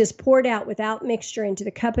 which is poured out without mixture into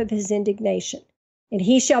the cup of his indignation. And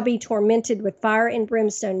he shall be tormented with fire and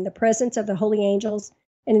brimstone in the presence of the holy angels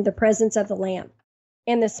and in the presence of the Lamb.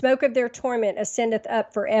 And the smoke of their torment ascendeth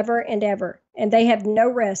up forever and ever. And they have no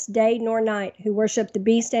rest day nor night, who worship the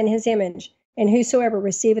beast and his image, and whosoever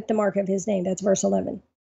receiveth the mark of his name. That's verse 11.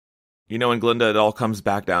 You know, and Glynda, it all comes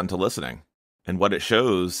back down to listening. And what it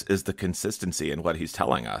shows is the consistency in what he's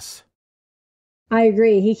telling us. I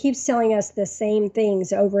agree. He keeps telling us the same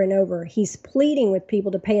things over and over. He's pleading with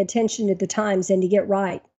people to pay attention to the times and to get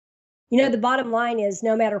right. You know, the bottom line is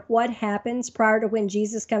no matter what happens prior to when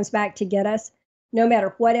Jesus comes back to get us, no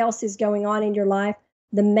matter what else is going on in your life,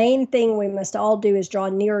 the main thing we must all do is draw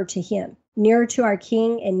nearer to him, nearer to our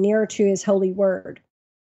King, and nearer to his holy word.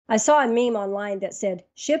 I saw a meme online that said,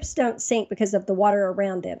 ships don't sink because of the water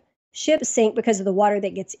around them. Ships sink because of the water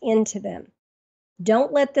that gets into them.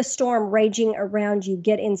 Don't let the storm raging around you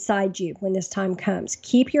get inside you when this time comes.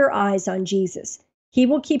 Keep your eyes on Jesus. He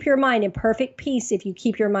will keep your mind in perfect peace if you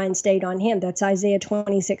keep your mind stayed on him. That's Isaiah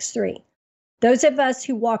 26:3. Those of us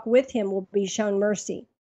who walk with him will be shown mercy.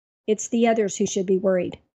 It's the others who should be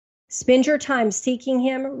worried. Spend your time seeking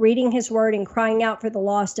him, reading his word, and crying out for the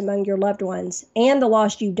lost among your loved ones, and the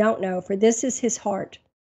lost you don't know, for this is his heart.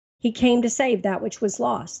 He came to save that which was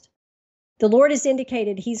lost. The Lord has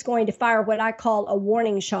indicated he's going to fire what I call a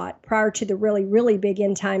warning shot prior to the really, really big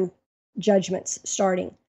end time judgments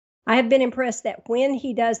starting. I have been impressed that when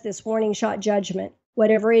he does this warning shot judgment,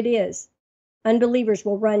 whatever it is, unbelievers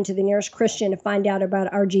will run to the nearest Christian to find out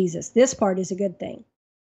about our Jesus. This part is a good thing.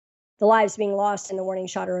 The lives being lost in the warning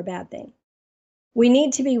shot are a bad thing. We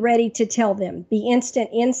need to be ready to tell them, be instant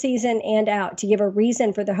in season and out, to give a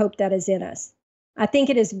reason for the hope that is in us. I think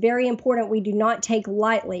it is very important we do not take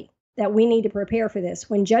lightly that we need to prepare for this.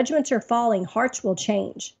 When judgments are falling, hearts will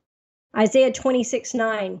change. Isaiah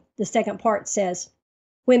 26:9, the second part says,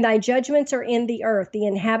 When thy judgments are in the earth, the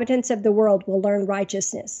inhabitants of the world will learn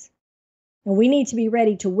righteousness. And we need to be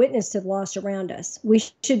ready to witness to the lost around us. We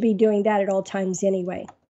should be doing that at all times anyway.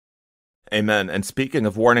 Amen. And speaking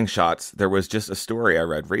of warning shots, there was just a story I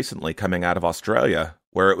read recently coming out of Australia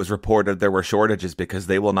where it was reported there were shortages because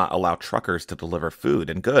they will not allow truckers to deliver food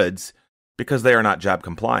and goods because they are not job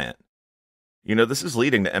compliant. You know, this is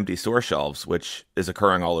leading to empty store shelves, which is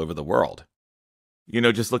occurring all over the world. You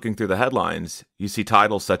know, just looking through the headlines, you see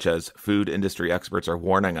titles such as Food Industry Experts are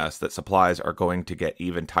warning us that supplies are going to get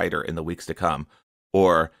even tighter in the weeks to come,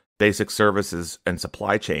 or basic services and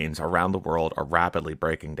supply chains around the world are rapidly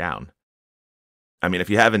breaking down. I mean, if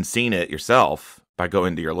you haven't seen it yourself by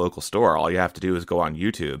going to your local store, all you have to do is go on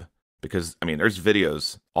YouTube because, I mean, there's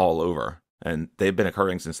videos all over and they've been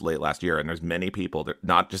occurring since late last year. And there's many people,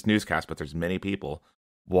 not just newscasts, but there's many people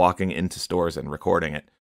walking into stores and recording it.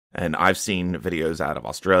 And I've seen videos out of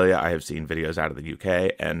Australia. I have seen videos out of the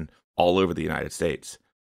UK and all over the United States.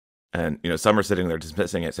 And, you know, some are sitting there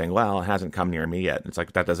dismissing it saying, well, it hasn't come near me yet. And it's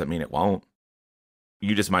like, that doesn't mean it won't.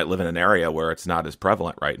 You just might live in an area where it's not as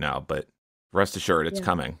prevalent right now, but rest assured, it's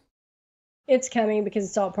coming. It's coming because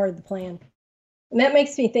it's all part of the plan. And that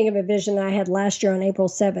makes me think of a vision I had last year on April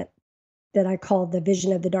 7th that I called the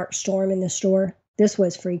vision of the dark storm in the store. This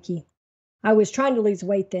was freaky. I was trying to lose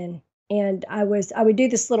weight then. And I would do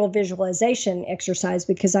this little visualization exercise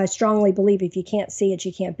because I strongly believe if you can't see it,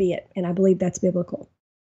 you can't be it. And I believe that's biblical.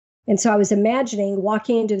 And so I was imagining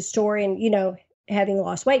walking into the store and, you know, having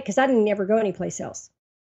lost weight because I didn't ever go anyplace else.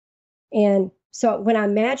 And so when I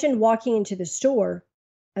imagined walking into the store,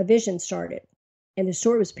 a vision started and the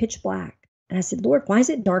store was pitch black. And I said, Lord, why is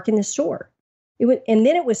it dark in the store? And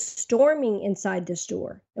then it was storming inside the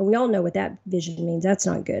store. And we all know what that vision means. That's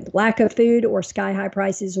not good. Lack of food or sky high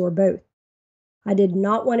prices or both. I did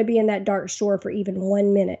not want to be in that dark store for even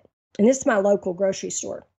 1 minute. And this is my local grocery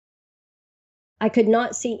store. I could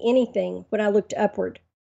not see anything when I looked upward.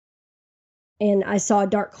 And I saw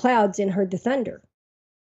dark clouds and heard the thunder.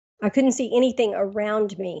 I couldn't see anything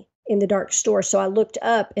around me in the dark store. So I looked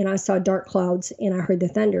up and I saw dark clouds and I heard the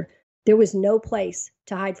thunder. There was no place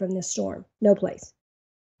to hide from this storm. No place.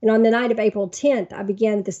 And on the night of April 10th, I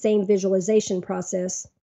began the same visualization process.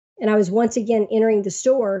 And I was once again entering the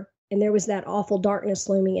store and there was that awful darkness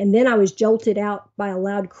looming. And then I was jolted out by a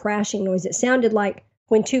loud crashing noise. It sounded like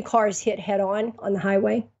when two cars hit head on the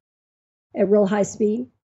highway at real high speed.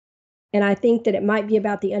 And I think that it might be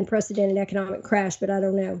about the unprecedented economic crash, but I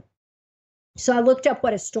don't know. So I looked up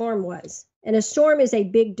what a storm was. And a storm is a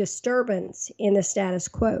big disturbance in the status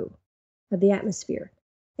quo of the atmosphere.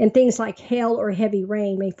 And things like hail or heavy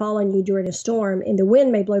rain may fall on you during a storm, and the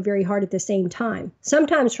wind may blow very hard at the same time,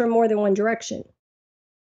 sometimes from more than one direction.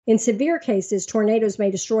 In severe cases, tornadoes may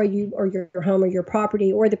destroy you or your home or your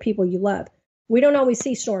property or the people you love. We don't always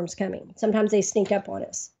see storms coming. Sometimes they sneak up on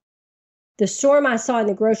us. The storm I saw in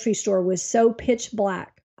the grocery store was so pitch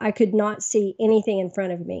black, I could not see anything in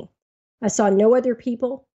front of me. I saw no other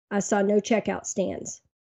people. I saw no checkout stands.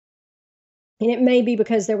 And it may be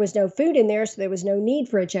because there was no food in there, so there was no need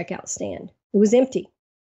for a checkout stand. It was empty.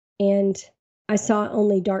 And I saw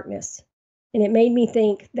only darkness. And it made me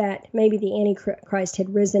think that maybe the Antichrist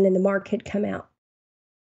had risen and the mark had come out.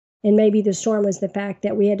 And maybe the storm was the fact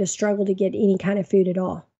that we had to struggle to get any kind of food at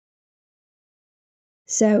all.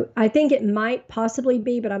 So I think it might possibly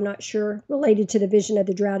be, but I'm not sure, related to the vision of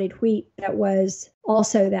the droughted wheat that was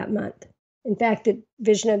also that month. In fact, the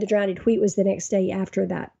vision of the droughted wheat was the next day after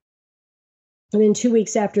that. And then 2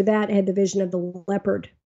 weeks after that, I had the vision of the leopard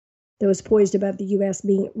that was poised above the U.S.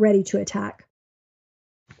 being ready to attack.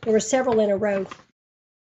 There were several in a row.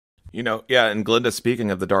 Yeah, and Glynda, speaking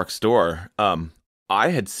of the dark store, I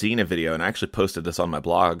had seen a video, and I actually posted this on my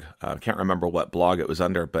blog. I can't remember what blog it was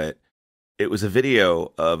under, but it was a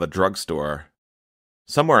video of a drugstore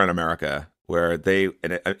somewhere in America where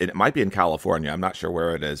it might be in California, I'm not sure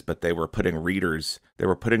where it is, but they were putting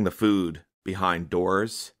the food behind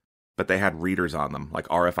doors, but they had readers on them, like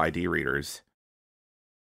RFID readers.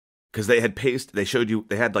 Because they had they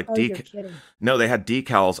had like they had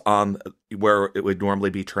decals on where it would normally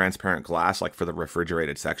be transparent glass, like for the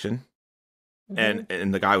refrigerated section. Mm-hmm.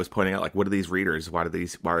 And the guy was pointing out, like, what are these readers? Why are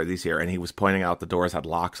these here? And he was pointing out the doors had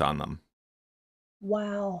locks on them.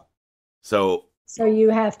 Wow. So you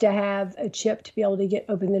have to have a chip to be able to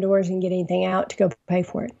open the doors and get anything out to go pay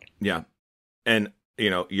for it. Yeah. And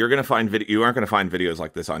you're going to find you aren't going to find videos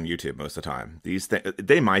like this on YouTube most of the time.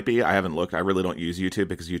 They might be. I haven't looked. I really don't use YouTube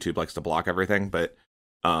because YouTube likes to block everything. But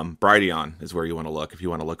Brighteon is where you want to look if you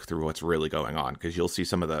want to look through what's really going on, because you'll see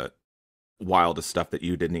some of the wildest stuff that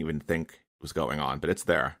you didn't even think was going on, but it's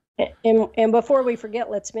there. And before we forget,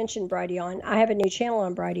 let's mention Brighteon. I have a new channel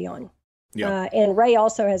on Brighteon. Yeah. And Ray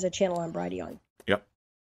also has a channel on Brighteon. Yep.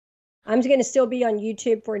 I'm going to still be on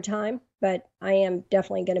YouTube for a time, but I am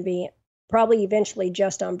definitely going to be probably eventually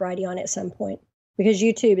just on Brighteon at some point, because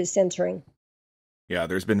YouTube is censoring. Yeah,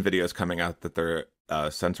 there's been videos coming out that they're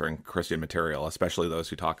censoring Christian material, especially those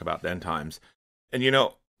who talk about the end times. And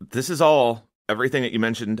this is everything that you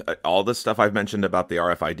mentioned, all this stuff I've mentioned about the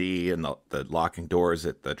RFID and the locking doors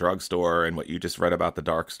at the drugstore and what you just read about the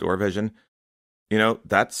dark store vision,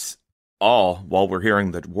 that's all while we're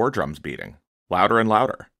hearing the war drums beating louder and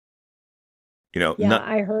louder.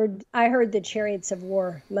 I heard the chariots of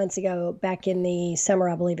war months ago, back in the summer,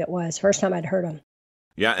 I believe it was. First time I'd heard them.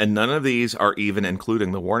 Yeah, and none of these are even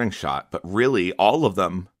including the warning shot, but really all of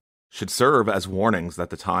them should serve as warnings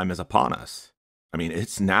that the time is upon us. I mean,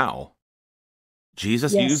 it's now.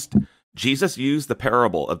 Jesus used the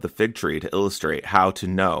parable of the fig tree to illustrate how to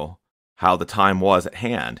know how the time was at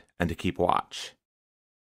hand and to keep watch.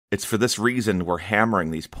 It's for this reason we're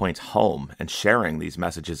hammering these points home and sharing these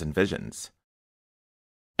messages and visions.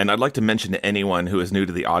 And I'd like to mention to anyone who is new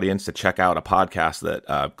to the audience to check out a podcast that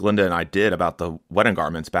Glynda and I did about the wedding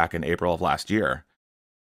garments back in April of last year.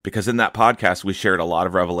 Because in that podcast, we shared a lot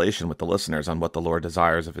of revelation with the listeners on what the Lord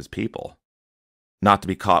desires of his people. Not to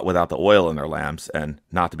be caught without the oil in their lamps, and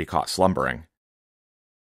not to be caught slumbering.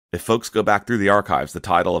 If folks go back through the archives, the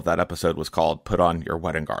title of that episode was called Put On Your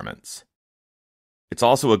Wedding Garments. It's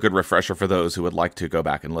also a good refresher for those who would like to go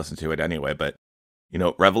back and listen to it anyway, but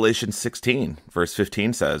Revelation 16, verse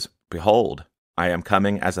 15 says, "Behold, I am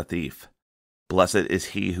coming as a thief. Blessed is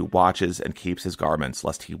he who watches and keeps his garments,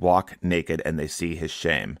 lest he walk naked and they see his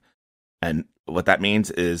shame." And what that means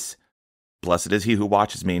is, blessed is he who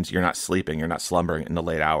watches means you're not sleeping, you're not slumbering in the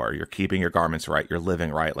late hour, you're keeping your garments right, you're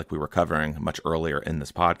living right, like we were covering much earlier in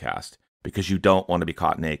this podcast, because you don't want to be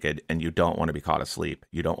caught naked and you don't want to be caught asleep.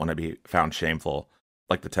 You don't want to be found shameful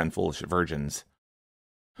like the 10 foolish virgins.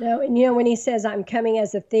 No, and when he says, "I'm coming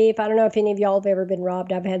as a thief," I don't know if any of y'all have ever been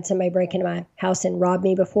robbed. I've had somebody break into my house and rob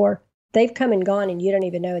me before. They've come and gone, and you don't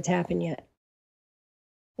even know it's happened yet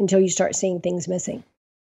until you start seeing things missing.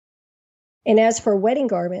 And as for wedding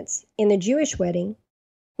garments, in the Jewish wedding,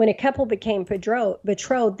 when a couple became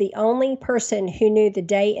betrothed, the only person who knew the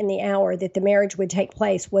day and the hour that the marriage would take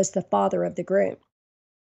place was the father of the groom.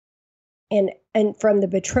 And from the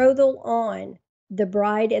betrothal on, the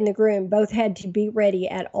bride and the groom both had to be ready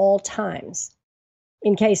at all times.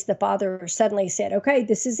 in case the father suddenly said, okay,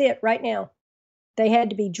 this is it right now. They had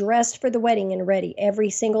to be dressed for the wedding and ready every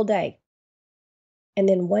single day. And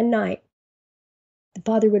then one night, the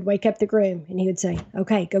father would wake up the groom and he would say,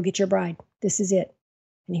 okay, go get your bride. This is it.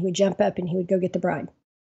 And he would jump up and he would go get the bride.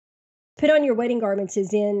 Put On Your Wedding Garments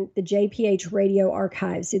is in the JPH Radio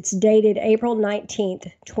archives. It's dated April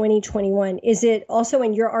 19th, 2021. Is it also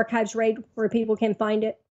in your archives, Ray, where people can find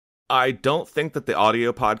it? I don't think that the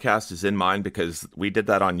audio podcast is in mine because we did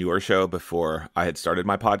that on your show before I had started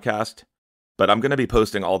my podcast. But I'm going to be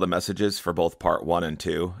posting all the messages for both part 1 and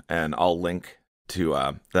 2, and I'll link to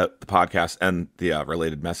the podcast and the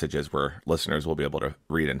related messages where listeners will be able to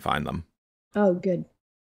read and find them. Oh, good.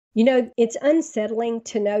 You know, it's unsettling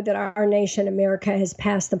to know that our nation, America, has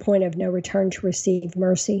passed the point of no return to receive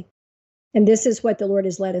mercy. And this is what the Lord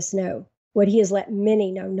has let us know, what he has let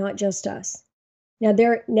many know, not just us. Now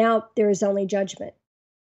there is only judgment.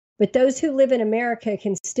 But those who live in America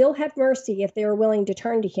can still have mercy if they are willing to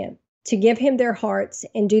turn to him, to give him their hearts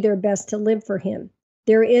and do their best to live for him.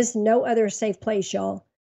 There is no other safe place, y'all.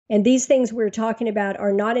 And these things we're talking about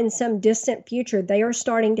are not in some distant future. They are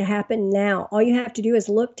starting to happen now. All you have to do is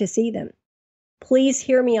look to see them. Please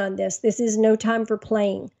hear me on this. This is no time for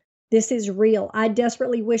playing. This is real. I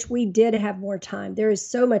desperately wish we did have more time. There is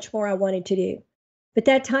so much more I wanted to do. But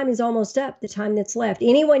that time is almost up, the time that's left.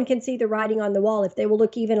 Anyone can see the writing on the wall if they will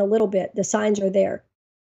look even a little bit. The signs are there.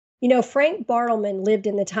 You know, Frank Bartleman lived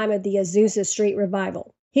in the time of the Azusa Street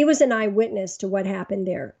revival. He was an eyewitness to what happened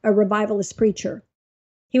there, a revivalist preacher.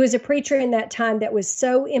 He was a preacher in that time that was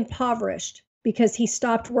so impoverished because he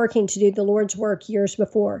stopped working to do the Lord's work years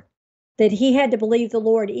before, that he had to believe the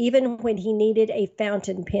Lord even when he needed a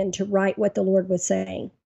fountain pen to write what the Lord was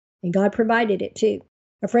saying. And God provided it too.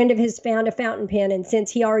 A friend of his found a fountain pen, and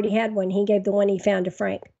since he already had one, he gave the one he found to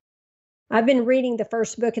Frank. I've been reading the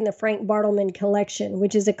first book in the Frank Bartleman collection,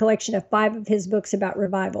 which is a collection of 5 of his books about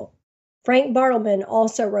revival. Frank Bartleman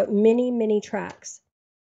also wrote many, many tracts.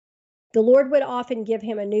 The Lord would often give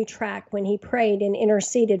him a new tract when he prayed and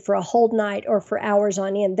interceded for a whole night or for hours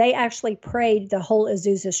on end. They actually prayed the whole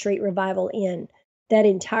Azusa Street revival in. That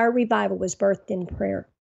entire revival was birthed in prayer.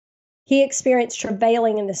 He experienced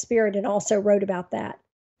travailing in the Spirit and also wrote about that.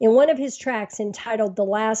 In one of his tracts entitled The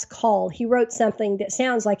Last Call, he wrote something that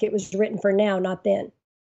sounds like it was written for now, not then.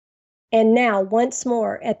 And now, once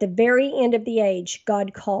more, at the very end of the age,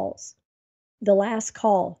 God calls. The last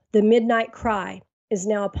call, the midnight cry, is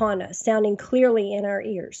now upon us, sounding clearly in our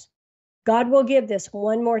ears. God will give this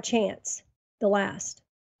one more chance, the last,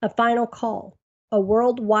 a final call, a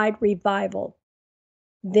worldwide revival,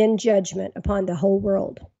 then judgment upon the whole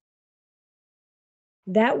world.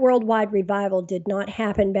 That worldwide revival did not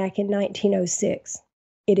happen back in 1906.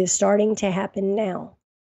 It is starting to happen now.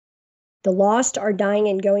 The lost are dying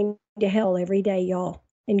and going to hell every day, y'all.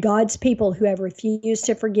 And God's people who have refused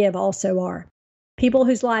to forgive also are. People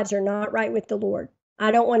whose lives are not right with the Lord. I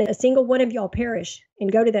don't want a single one of y'all perish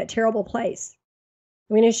and go to that terrible place.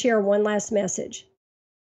 I'm going to share one last message.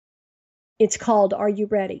 It's called, Are You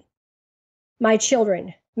Ready? My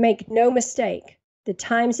children, make no mistake. The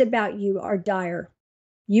times about you are dire.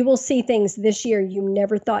 You will see things this year you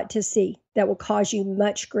never thought to see that will cause you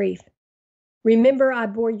much grief. Remember, I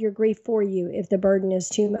bore your grief for you if the burden is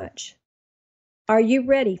too much. Are you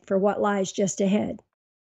ready for what lies just ahead?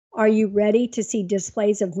 Are you ready to see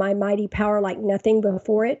displays of my mighty power like nothing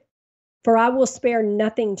before it? For I will spare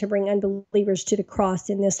nothing to bring unbelievers to the cross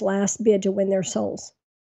in this last bid to win their souls.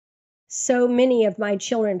 So many of my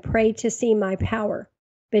children pray to see my power,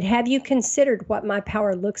 but have you considered what my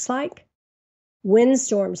power looks like?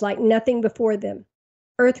 Windstorms like nothing before them,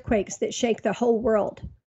 earthquakes that shake the whole world,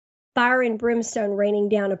 fire and brimstone raining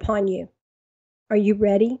down upon you. Are you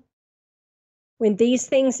ready? When these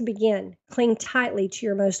things begin, cling tightly to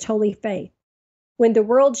your most holy faith. When the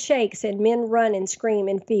world shakes and men run and scream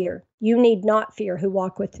in fear, you need not fear who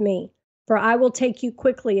walk with me, for I will take you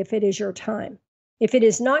quickly if it is your time. If it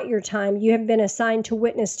is not your time, you have been assigned to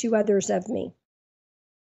witness to others of me.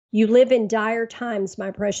 You live in dire times,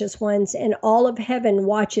 my precious ones, and all of heaven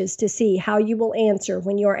watches to see how you will answer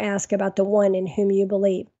when you are asked about the one in whom you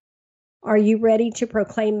believe. Are you ready to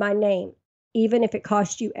proclaim my name, even if it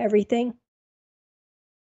costs you everything?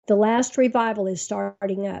 The last revival is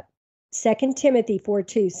starting up. 2 Timothy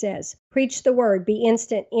 4:2 says, Preach the word, be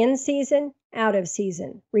instant in season, out of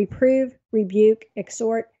season, reprove, rebuke,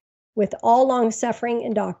 exhort, with all long-suffering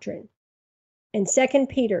and doctrine. And 2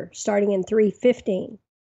 Peter, starting in 3:15,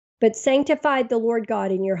 But sanctify the Lord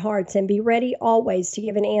God in your hearts, and be ready always to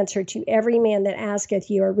give an answer to every man that asketh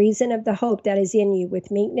you a reason of the hope that is in you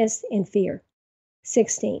with meekness and fear.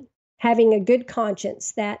 16, Having a good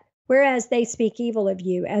conscience, that Whereas they speak evil of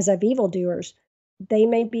you as of evildoers, they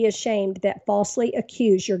may be ashamed that falsely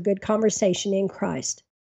accuse your good conversation in Christ.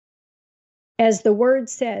 As the word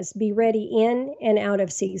says, be ready in and out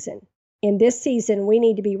of season. In this season, we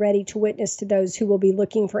need to be ready to witness to those who will be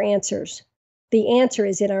looking for answers. The answer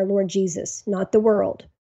is in our Lord Jesus, not the world.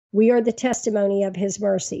 We are the testimony of his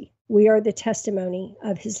mercy. We are the testimony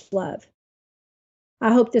of his love.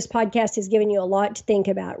 I hope this podcast has given you a lot to think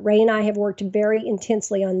about. Ray and I have worked very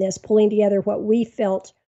intensely on this, pulling together what we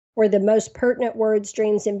felt were the most pertinent words,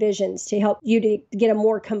 dreams, and visions to help you to get a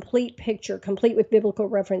more complete picture, complete with biblical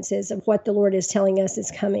references of what the Lord is telling us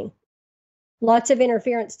is coming. Lots of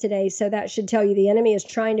interference today, so that should tell you the enemy is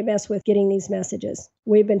trying to mess with getting these messages.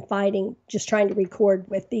 We've been fighting, just trying to record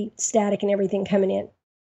with the static and everything coming in.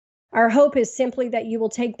 Our hope is simply that you will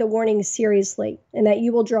take the warning seriously and that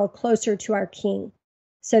you will draw closer to our King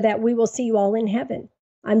so that we will see you all in heaven.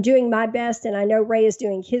 I'm doing my best, and I know Ray is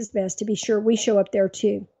doing his best to be sure we show up there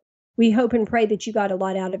too. We hope and pray that you got a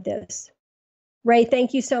lot out of this. Ray,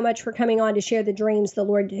 thank you so much for coming on to share the dreams the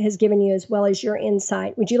Lord has given you as well as your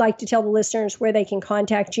insight. Would you like to tell the listeners where they can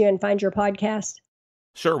contact you and find your podcast?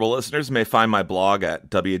 Sure. Well, listeners may find my blog at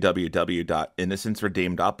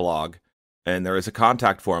www.innocenceredeemed.blog, and there is a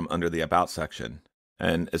contact form under the About section.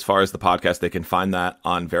 And as far as the podcast, they can find that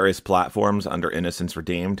on various platforms under Innocence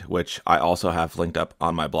Redeemed, which I also have linked up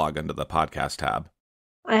on my blog under the podcast tab.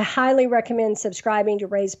 I highly recommend subscribing to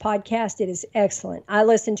Ray's podcast. It is excellent. I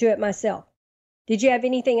listen to it myself. Did you have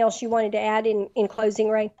anything else you wanted to add in closing,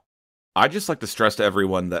 Ray? I'd just like to stress to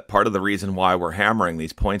everyone that part of the reason why we're hammering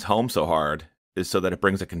these points home so hard is so that it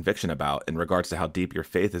brings a conviction about in regards to how deep your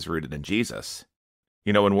faith is rooted in Jesus.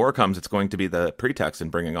 You know, when war comes, it's going to be the pretext in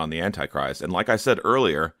bringing on the Antichrist. And like I said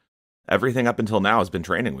earlier, everything up until now has been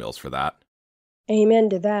training wheels for that. Amen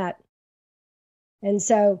to that. And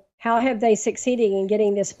so, how have they succeeded in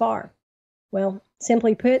getting this far? Well,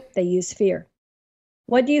 simply put, they use fear.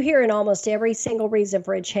 What do you hear in almost every single reason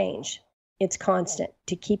for a change? It's constant,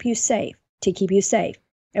 to keep you safe, to keep you safe.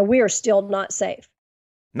 And we are still not safe.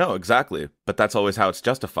 No, exactly. But that's always how it's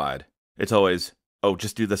justified. It's always, oh,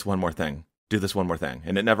 just do this one more thing. Do this one more thing.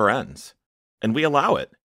 And it never ends. And we allow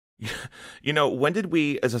it. You know, when did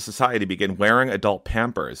we as a society begin wearing adult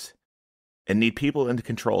Pampers and need people in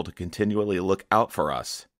control to continually look out for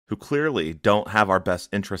us who clearly don't have our best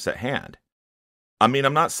interests at hand? I mean,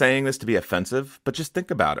 I'm not saying this to be offensive, but just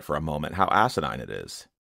think about it for a moment, how asinine it is.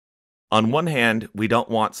 On one hand, we don't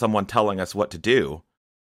want someone telling us what to do,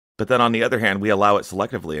 but then on the other hand, we allow it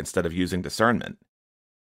selectively instead of using discernment.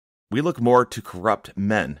 We look more to corrupt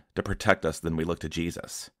men to protect us than we look to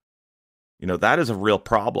Jesus. You know, that is a real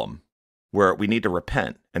problem where we need to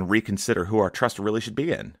repent and reconsider who our trust really should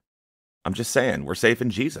be in. I'm just saying, we're safe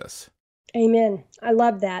in Jesus. Amen. I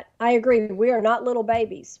love that. I agree. We are not little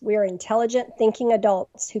babies. We are intelligent, thinking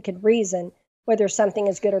adults who can reason whether something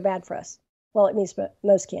is good or bad for us. Well, at least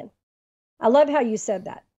most can. I love how you said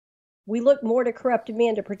that. We look more to corrupted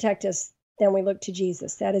men to protect us than we look to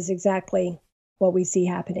Jesus. That is exactly what we see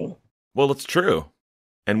happening. Well, it's true.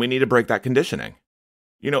 And we need to break that conditioning.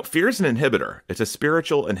 You know, fear is an inhibitor. It's a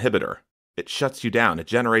spiritual inhibitor. It shuts you down. It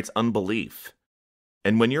generates unbelief.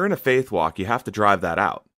 And when you're in a faith walk, you have to drive that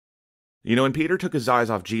out. You know, when Peter took his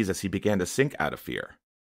eyes off Jesus, he began to sink out of fear.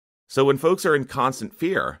 So when folks are in constant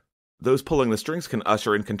fear, those pulling the strings can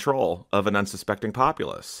usher in control of an unsuspecting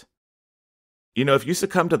populace. You know, if you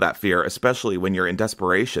succumb to that fear, especially when you're in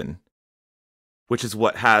desperation, which is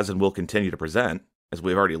what has and will continue to present, as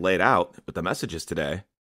we've already laid out with the messages today,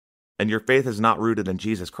 and your faith is not rooted in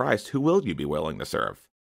Jesus Christ, who will you be willing to serve?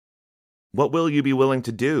 What will you be willing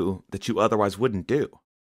to do that you otherwise wouldn't do?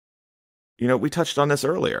 You know, we touched on this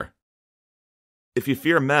earlier. If you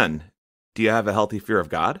fear men, do you have a healthy fear of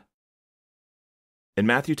God? In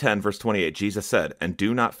Matthew 10, verse 28, Jesus said, "And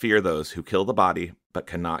do not fear those who kill the body, but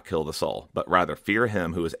cannot kill the soul, but rather fear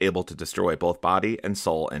him who is able to destroy both body and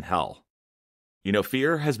soul in hell." You know,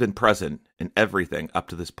 fear has been present in everything up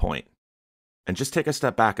to this point. And just take a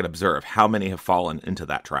step back and observe how many have fallen into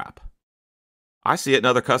that trap. I see it in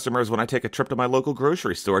other customers when I take a trip to my local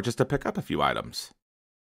grocery store just to pick up a few items.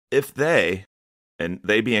 If they, and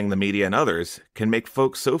they being the media and others, can make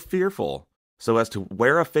folks so fearful so as to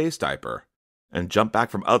wear a face diaper and jump back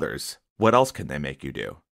from others, what else can they make you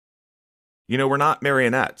do? You know, we're not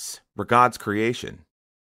marionettes. We're God's creation.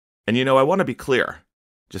 And you know, I want to be clear,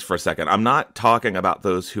 just for a second. I'm not talking about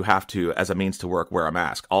those who have to, as a means to work, wear a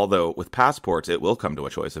mask. Although with passports, it will come to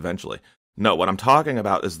a choice eventually. No, what I'm talking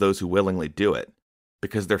about is those who willingly do it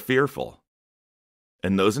because they're fearful.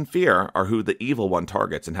 And those in fear are who the evil one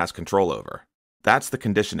targets and has control over. That's the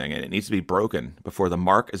conditioning, and it needs to be broken before the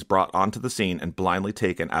mark is brought onto the scene and blindly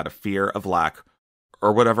taken out of fear of lack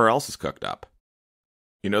or whatever else is cooked up.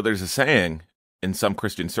 You know, there's a saying in some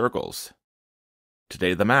Christian circles,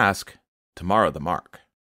 today the mask, tomorrow the mark.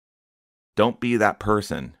 Don't be that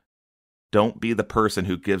person. Don't be the person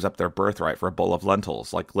who gives up their birthright for a bowl of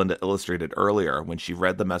lentils, like Glynda illustrated earlier when she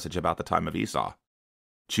read the message about the time of Esau.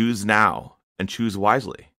 Choose now, and choose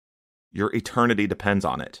wisely. Your eternity depends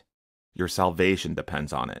on it. Your salvation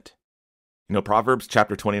depends on it. You know, Proverbs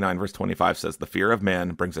chapter 29, verse 25 says, the fear of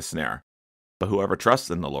man brings a snare, but whoever trusts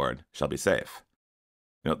in the Lord shall be safe.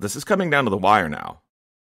 You know, this is coming down to the wire now.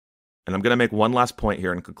 And I'm going to make one last point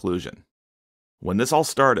here in conclusion. When this all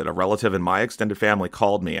started, a relative in my extended family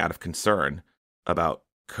called me out of concern about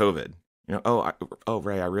COVID. You know,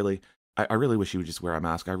 Ray, I really wish you would just wear a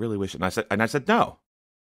mask. I really wish. And I said, no,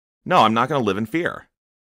 I'm not going to live in fear.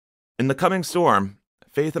 In the coming storm,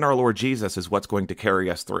 faith in our Lord Jesus is what's going to carry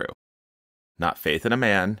us through. Not faith in a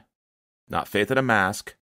man, not faith in a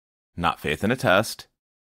mask, not faith in a test,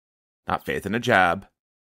 not faith in a jab,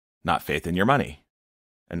 not faith in your money,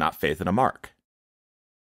 and not faith in a mark.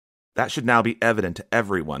 That should now be evident to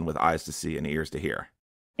everyone with eyes to see and ears to hear.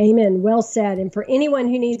 Amen. Well said. And for anyone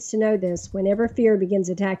who needs to know this, whenever fear begins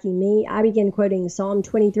attacking me, I begin quoting Psalm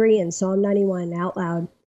 23 and Psalm 91 out loud.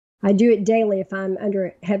 I do it daily if I'm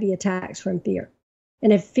under heavy attacks from fear.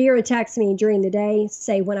 And if fear attacks me during the day,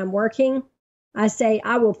 say when I'm working, I say,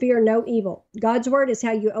 I will fear no evil. God's word is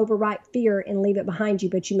how you overwrite fear and leave it behind you,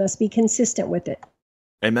 but you must be consistent with it.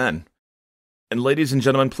 Amen. And ladies and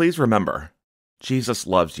gentlemen, please remember, Jesus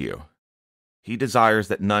loves you. He desires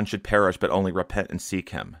that none should perish, but only repent and seek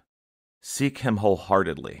him. Seek him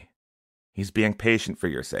wholeheartedly. He's being patient for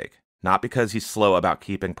your sake, not because he's slow about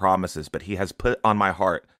keeping promises, but he has put on my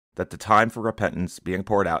heart that the time for repentance being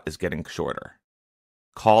poured out is getting shorter.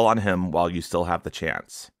 Call on him while you still have the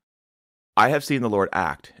chance. I have seen the Lord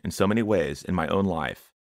act in so many ways in my own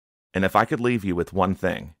life, and if I could leave you with one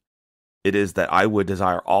thing, it is that I would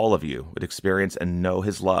desire all of you would experience and know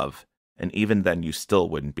his love, and even then you still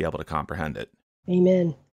wouldn't be able to comprehend it.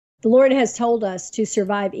 Amen. The Lord has told us to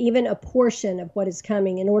survive even a portion of what is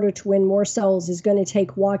coming in order to win more souls is going to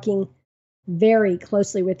take walking very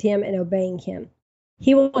closely with him and obeying him.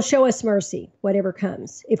 He will show us mercy, whatever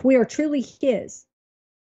comes. If we are truly his,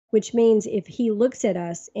 which means if he looks at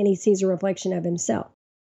us and he sees a reflection of himself.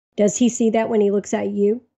 Does he see that when he looks at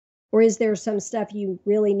you? Or is there some stuff you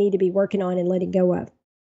really need to be working on and letting go of?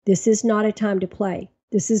 This is not a time to play.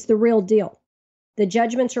 This is the real deal. The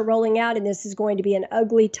judgments are rolling out, and this is going to be an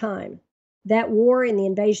ugly time. That war and the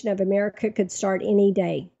invasion of America could start any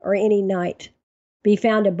day or any night. Be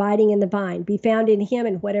found abiding in the vine. Be found in him,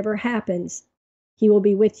 and whatever happens, he will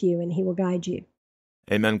be with you and he will guide you.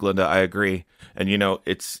 Amen, Glynda. I agree. And, you know,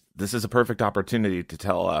 this is a perfect opportunity to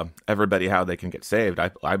tell everybody how they can get saved,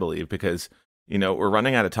 I believe, because, you know, we're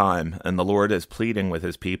running out of time, and the Lord is pleading with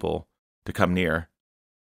his people to come near.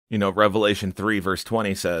 You know, Revelation 3, verse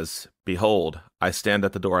 20 says, Behold, I stand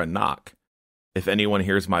at the door and knock. If anyone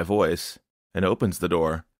hears my voice and opens the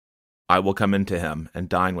door, I will come into him and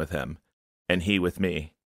dine with him, and he with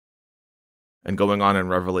me. And going on in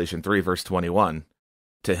Revelation 3, verse 21,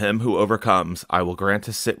 To him who overcomes, I will grant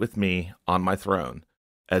to sit with me on my throne,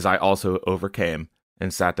 as I also overcame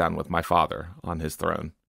and sat down with my Father on his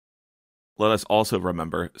throne. Let us also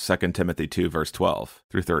remember 2 Timothy 2, verse 12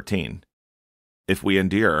 through 13. If we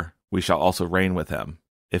endure, we shall also reign with him.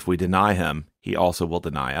 If we deny him, he also will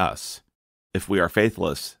deny us. If we are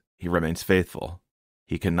faithless, he remains faithful.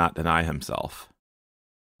 He cannot deny himself.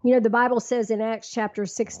 You know, the Bible says in Acts chapter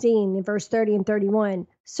 16, in verse 30 and 31,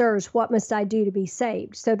 Sirs, what must I do to be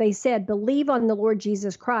saved? So they said, Believe on the Lord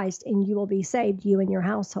Jesus Christ, and you will be saved, you and your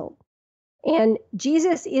household. And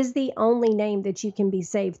Jesus is the only name that you can be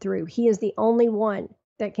saved through. He is the only one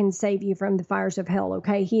that can save you from the fires of hell,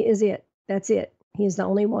 okay? He is it. That's it. He is the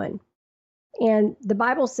only one. And the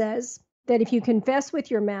Bible says that if you confess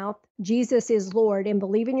with your mouth Jesus is Lord and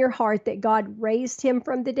believe in your heart that God raised him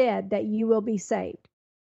from the dead, that you will be saved.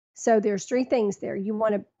 So there's three things there. You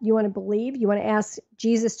want to believe, you want to ask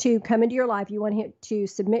Jesus to come into your life, you want him to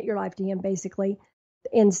submit your life to him basically,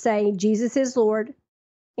 and say Jesus is Lord,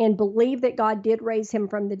 and believe that God did raise him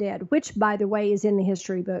from the dead, which by the way is in the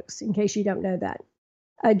history books, in case you don't know that.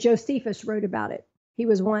 Josephus wrote about it. He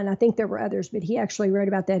was one. I think there were others, but he actually wrote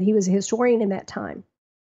about that. He was a historian in that time.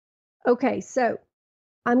 Okay, so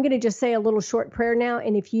I'm going to just say a little short prayer now,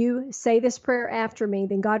 and if you say this prayer after me,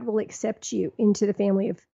 then God will accept you into the family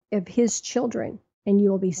of his children, and you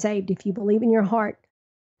will be saved if you believe in your heart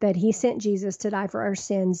that he sent Jesus to die for our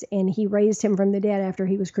sins, and he raised him from the dead after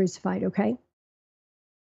he was crucified, okay?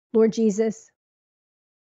 Lord Jesus,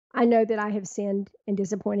 I know that I have sinned and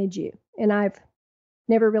disappointed you, and I've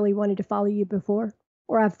never really wanted to follow you before,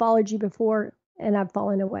 or I've followed you before and I've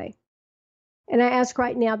fallen away. And I ask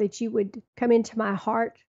right now that you would come into my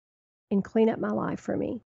heart and clean up my life for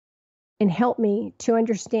me and help me to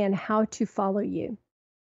understand how to follow you.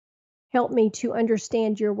 Help me to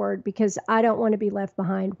understand your word, because I don't want to be left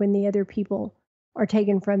behind when the other people are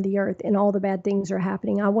taken from the earth and all the bad things are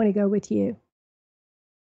happening. I want to go with you.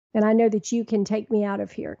 And I know that you can take me out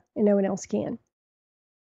of here and no one else can.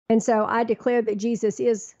 And so I declare that Jesus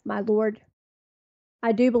is my Lord.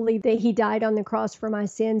 I do believe that he died on the cross for my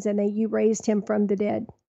sins and that you raised him from the dead.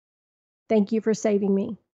 Thank you for saving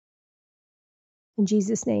me. In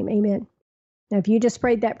Jesus' name, amen. Now, if you just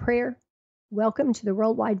prayed that prayer, welcome to the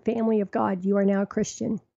worldwide family of God. You are now a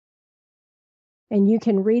Christian. And you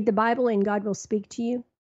can read the Bible and God will speak to you.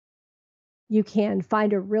 You can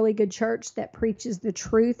find a really good church that preaches the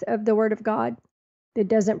truth of the Word of God, that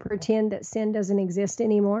doesn't pretend that sin doesn't exist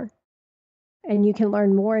anymore. And you can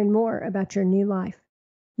learn more and more about your new life.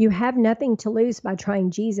 You have nothing to lose by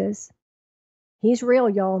trying Jesus. He's real,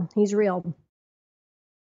 y'all. He's real.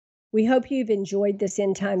 We hope you've enjoyed this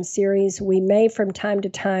End Times series. We may from time to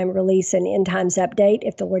time release an End Times update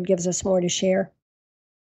if the Lord gives us more to share.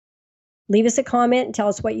 Leave us a comment and tell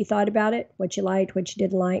us what you thought about it, what you liked, what you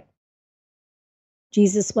didn't like.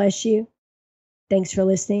 Jesus bless you. Thanks for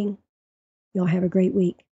listening. Y'all have a great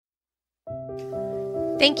week.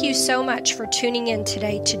 Thank you so much for tuning in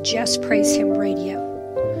today to Just Praise Him Radio.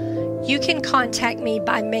 You can contact me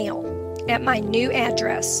by mail at my new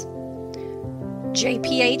address,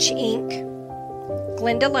 JPH Inc.,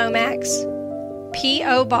 Glynda Lomax,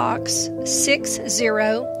 P.O. Box 60,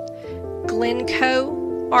 Glencoe,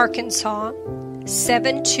 Arkansas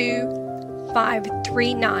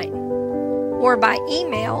 72539, or by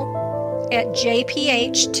email at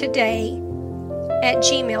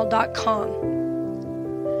jphtoday@gmail.com.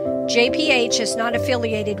 JPH is not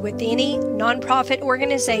affiliated with any nonprofit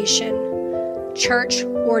organization, church,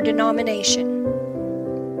 or denomination.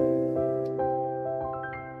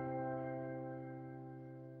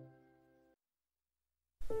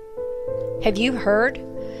 Have you heard?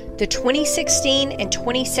 The 2016 and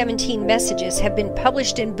 2017 messages have been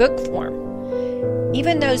published in book form.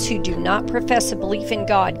 Even those who do not profess a belief in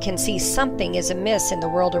God can see something is amiss in the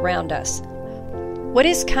world around us. What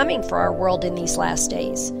is coming for our world in these last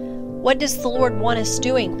days? What does the Lord want us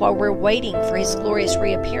doing while we're waiting for His glorious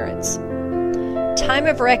reappearance? Time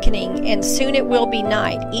of Reckoning and Soon It Will Be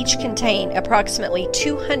Night each contain approximately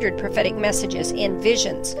 200 prophetic messages and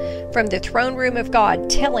visions from the throne room of God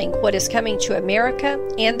telling what is coming to America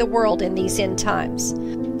and the world in these end times.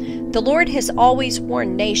 The Lord has always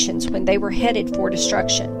warned nations when they were headed for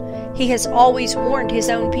destruction. He has always warned His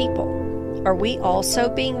own people. Are we also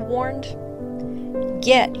being warned?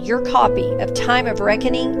 Get your copy of Time of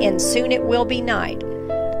Reckoning and Soon It Will Be Night,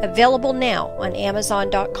 available now on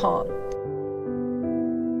Amazon.com.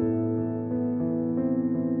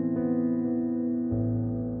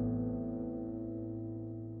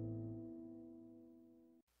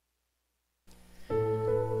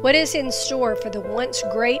 What is in store for the once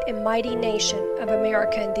great and mighty nation of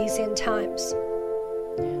America in these end times?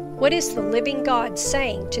 What is the living God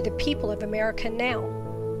saying to the people of America now?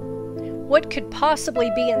 What could possibly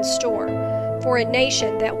be in store for a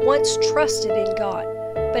nation that once trusted in God,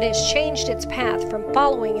 but has changed its path from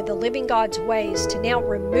following in the living God's ways to now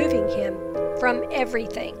removing Him from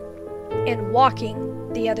everything and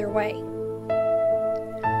walking the other way?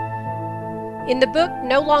 In the book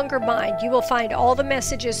No Longer Mine, you will find all the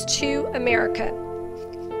messages to America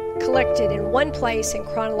collected in one place in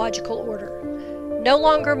chronological order. No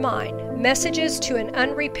Longer Mine, Messages to an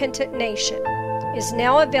Unrepentant Nation, is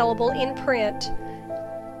now available in print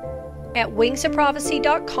at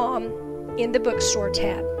wingsofprophecy.com in the bookstore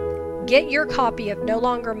tab. Get your copy of No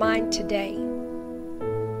Longer Mine today.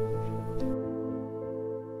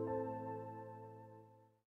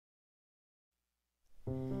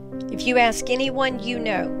 If you ask anyone you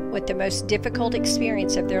know what the most difficult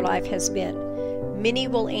experience of their life has been, many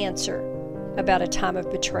will answer about a time of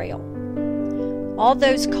betrayal. All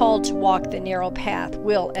those called to walk the narrow path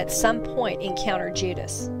will at some point encounter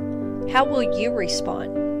Judas. How will you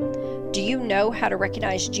respond? Do you know how to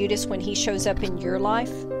recognize Judas when he shows up in your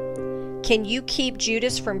life? Can you keep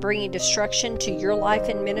Judas from bringing destruction to your life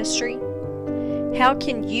and ministry? How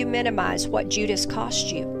can you minimize what Judas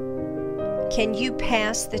cost you? Can you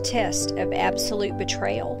pass the test of absolute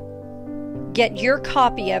betrayal? Get your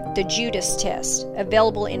copy of The Judas Test,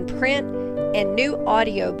 available in print and new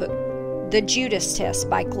audiobook, The Judas Test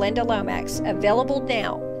by Glynda Lomax, available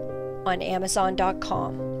now on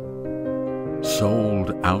Amazon.com.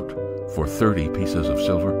 sold out for 30 pieces of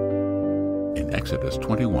silver? In Exodus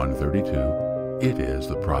 21:32, it is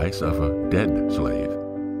the price of a dead slave.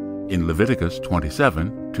 In Leviticus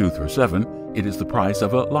 27:2-7, it is the price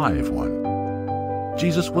of a live one.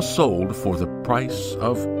 Jesus was sold for the price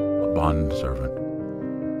of a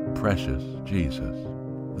bondservant. Precious Jesus,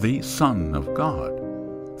 the Son of God,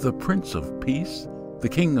 the Prince of Peace, the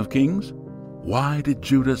King of Kings. Why did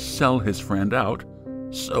Judas sell his friend out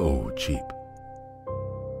so cheap?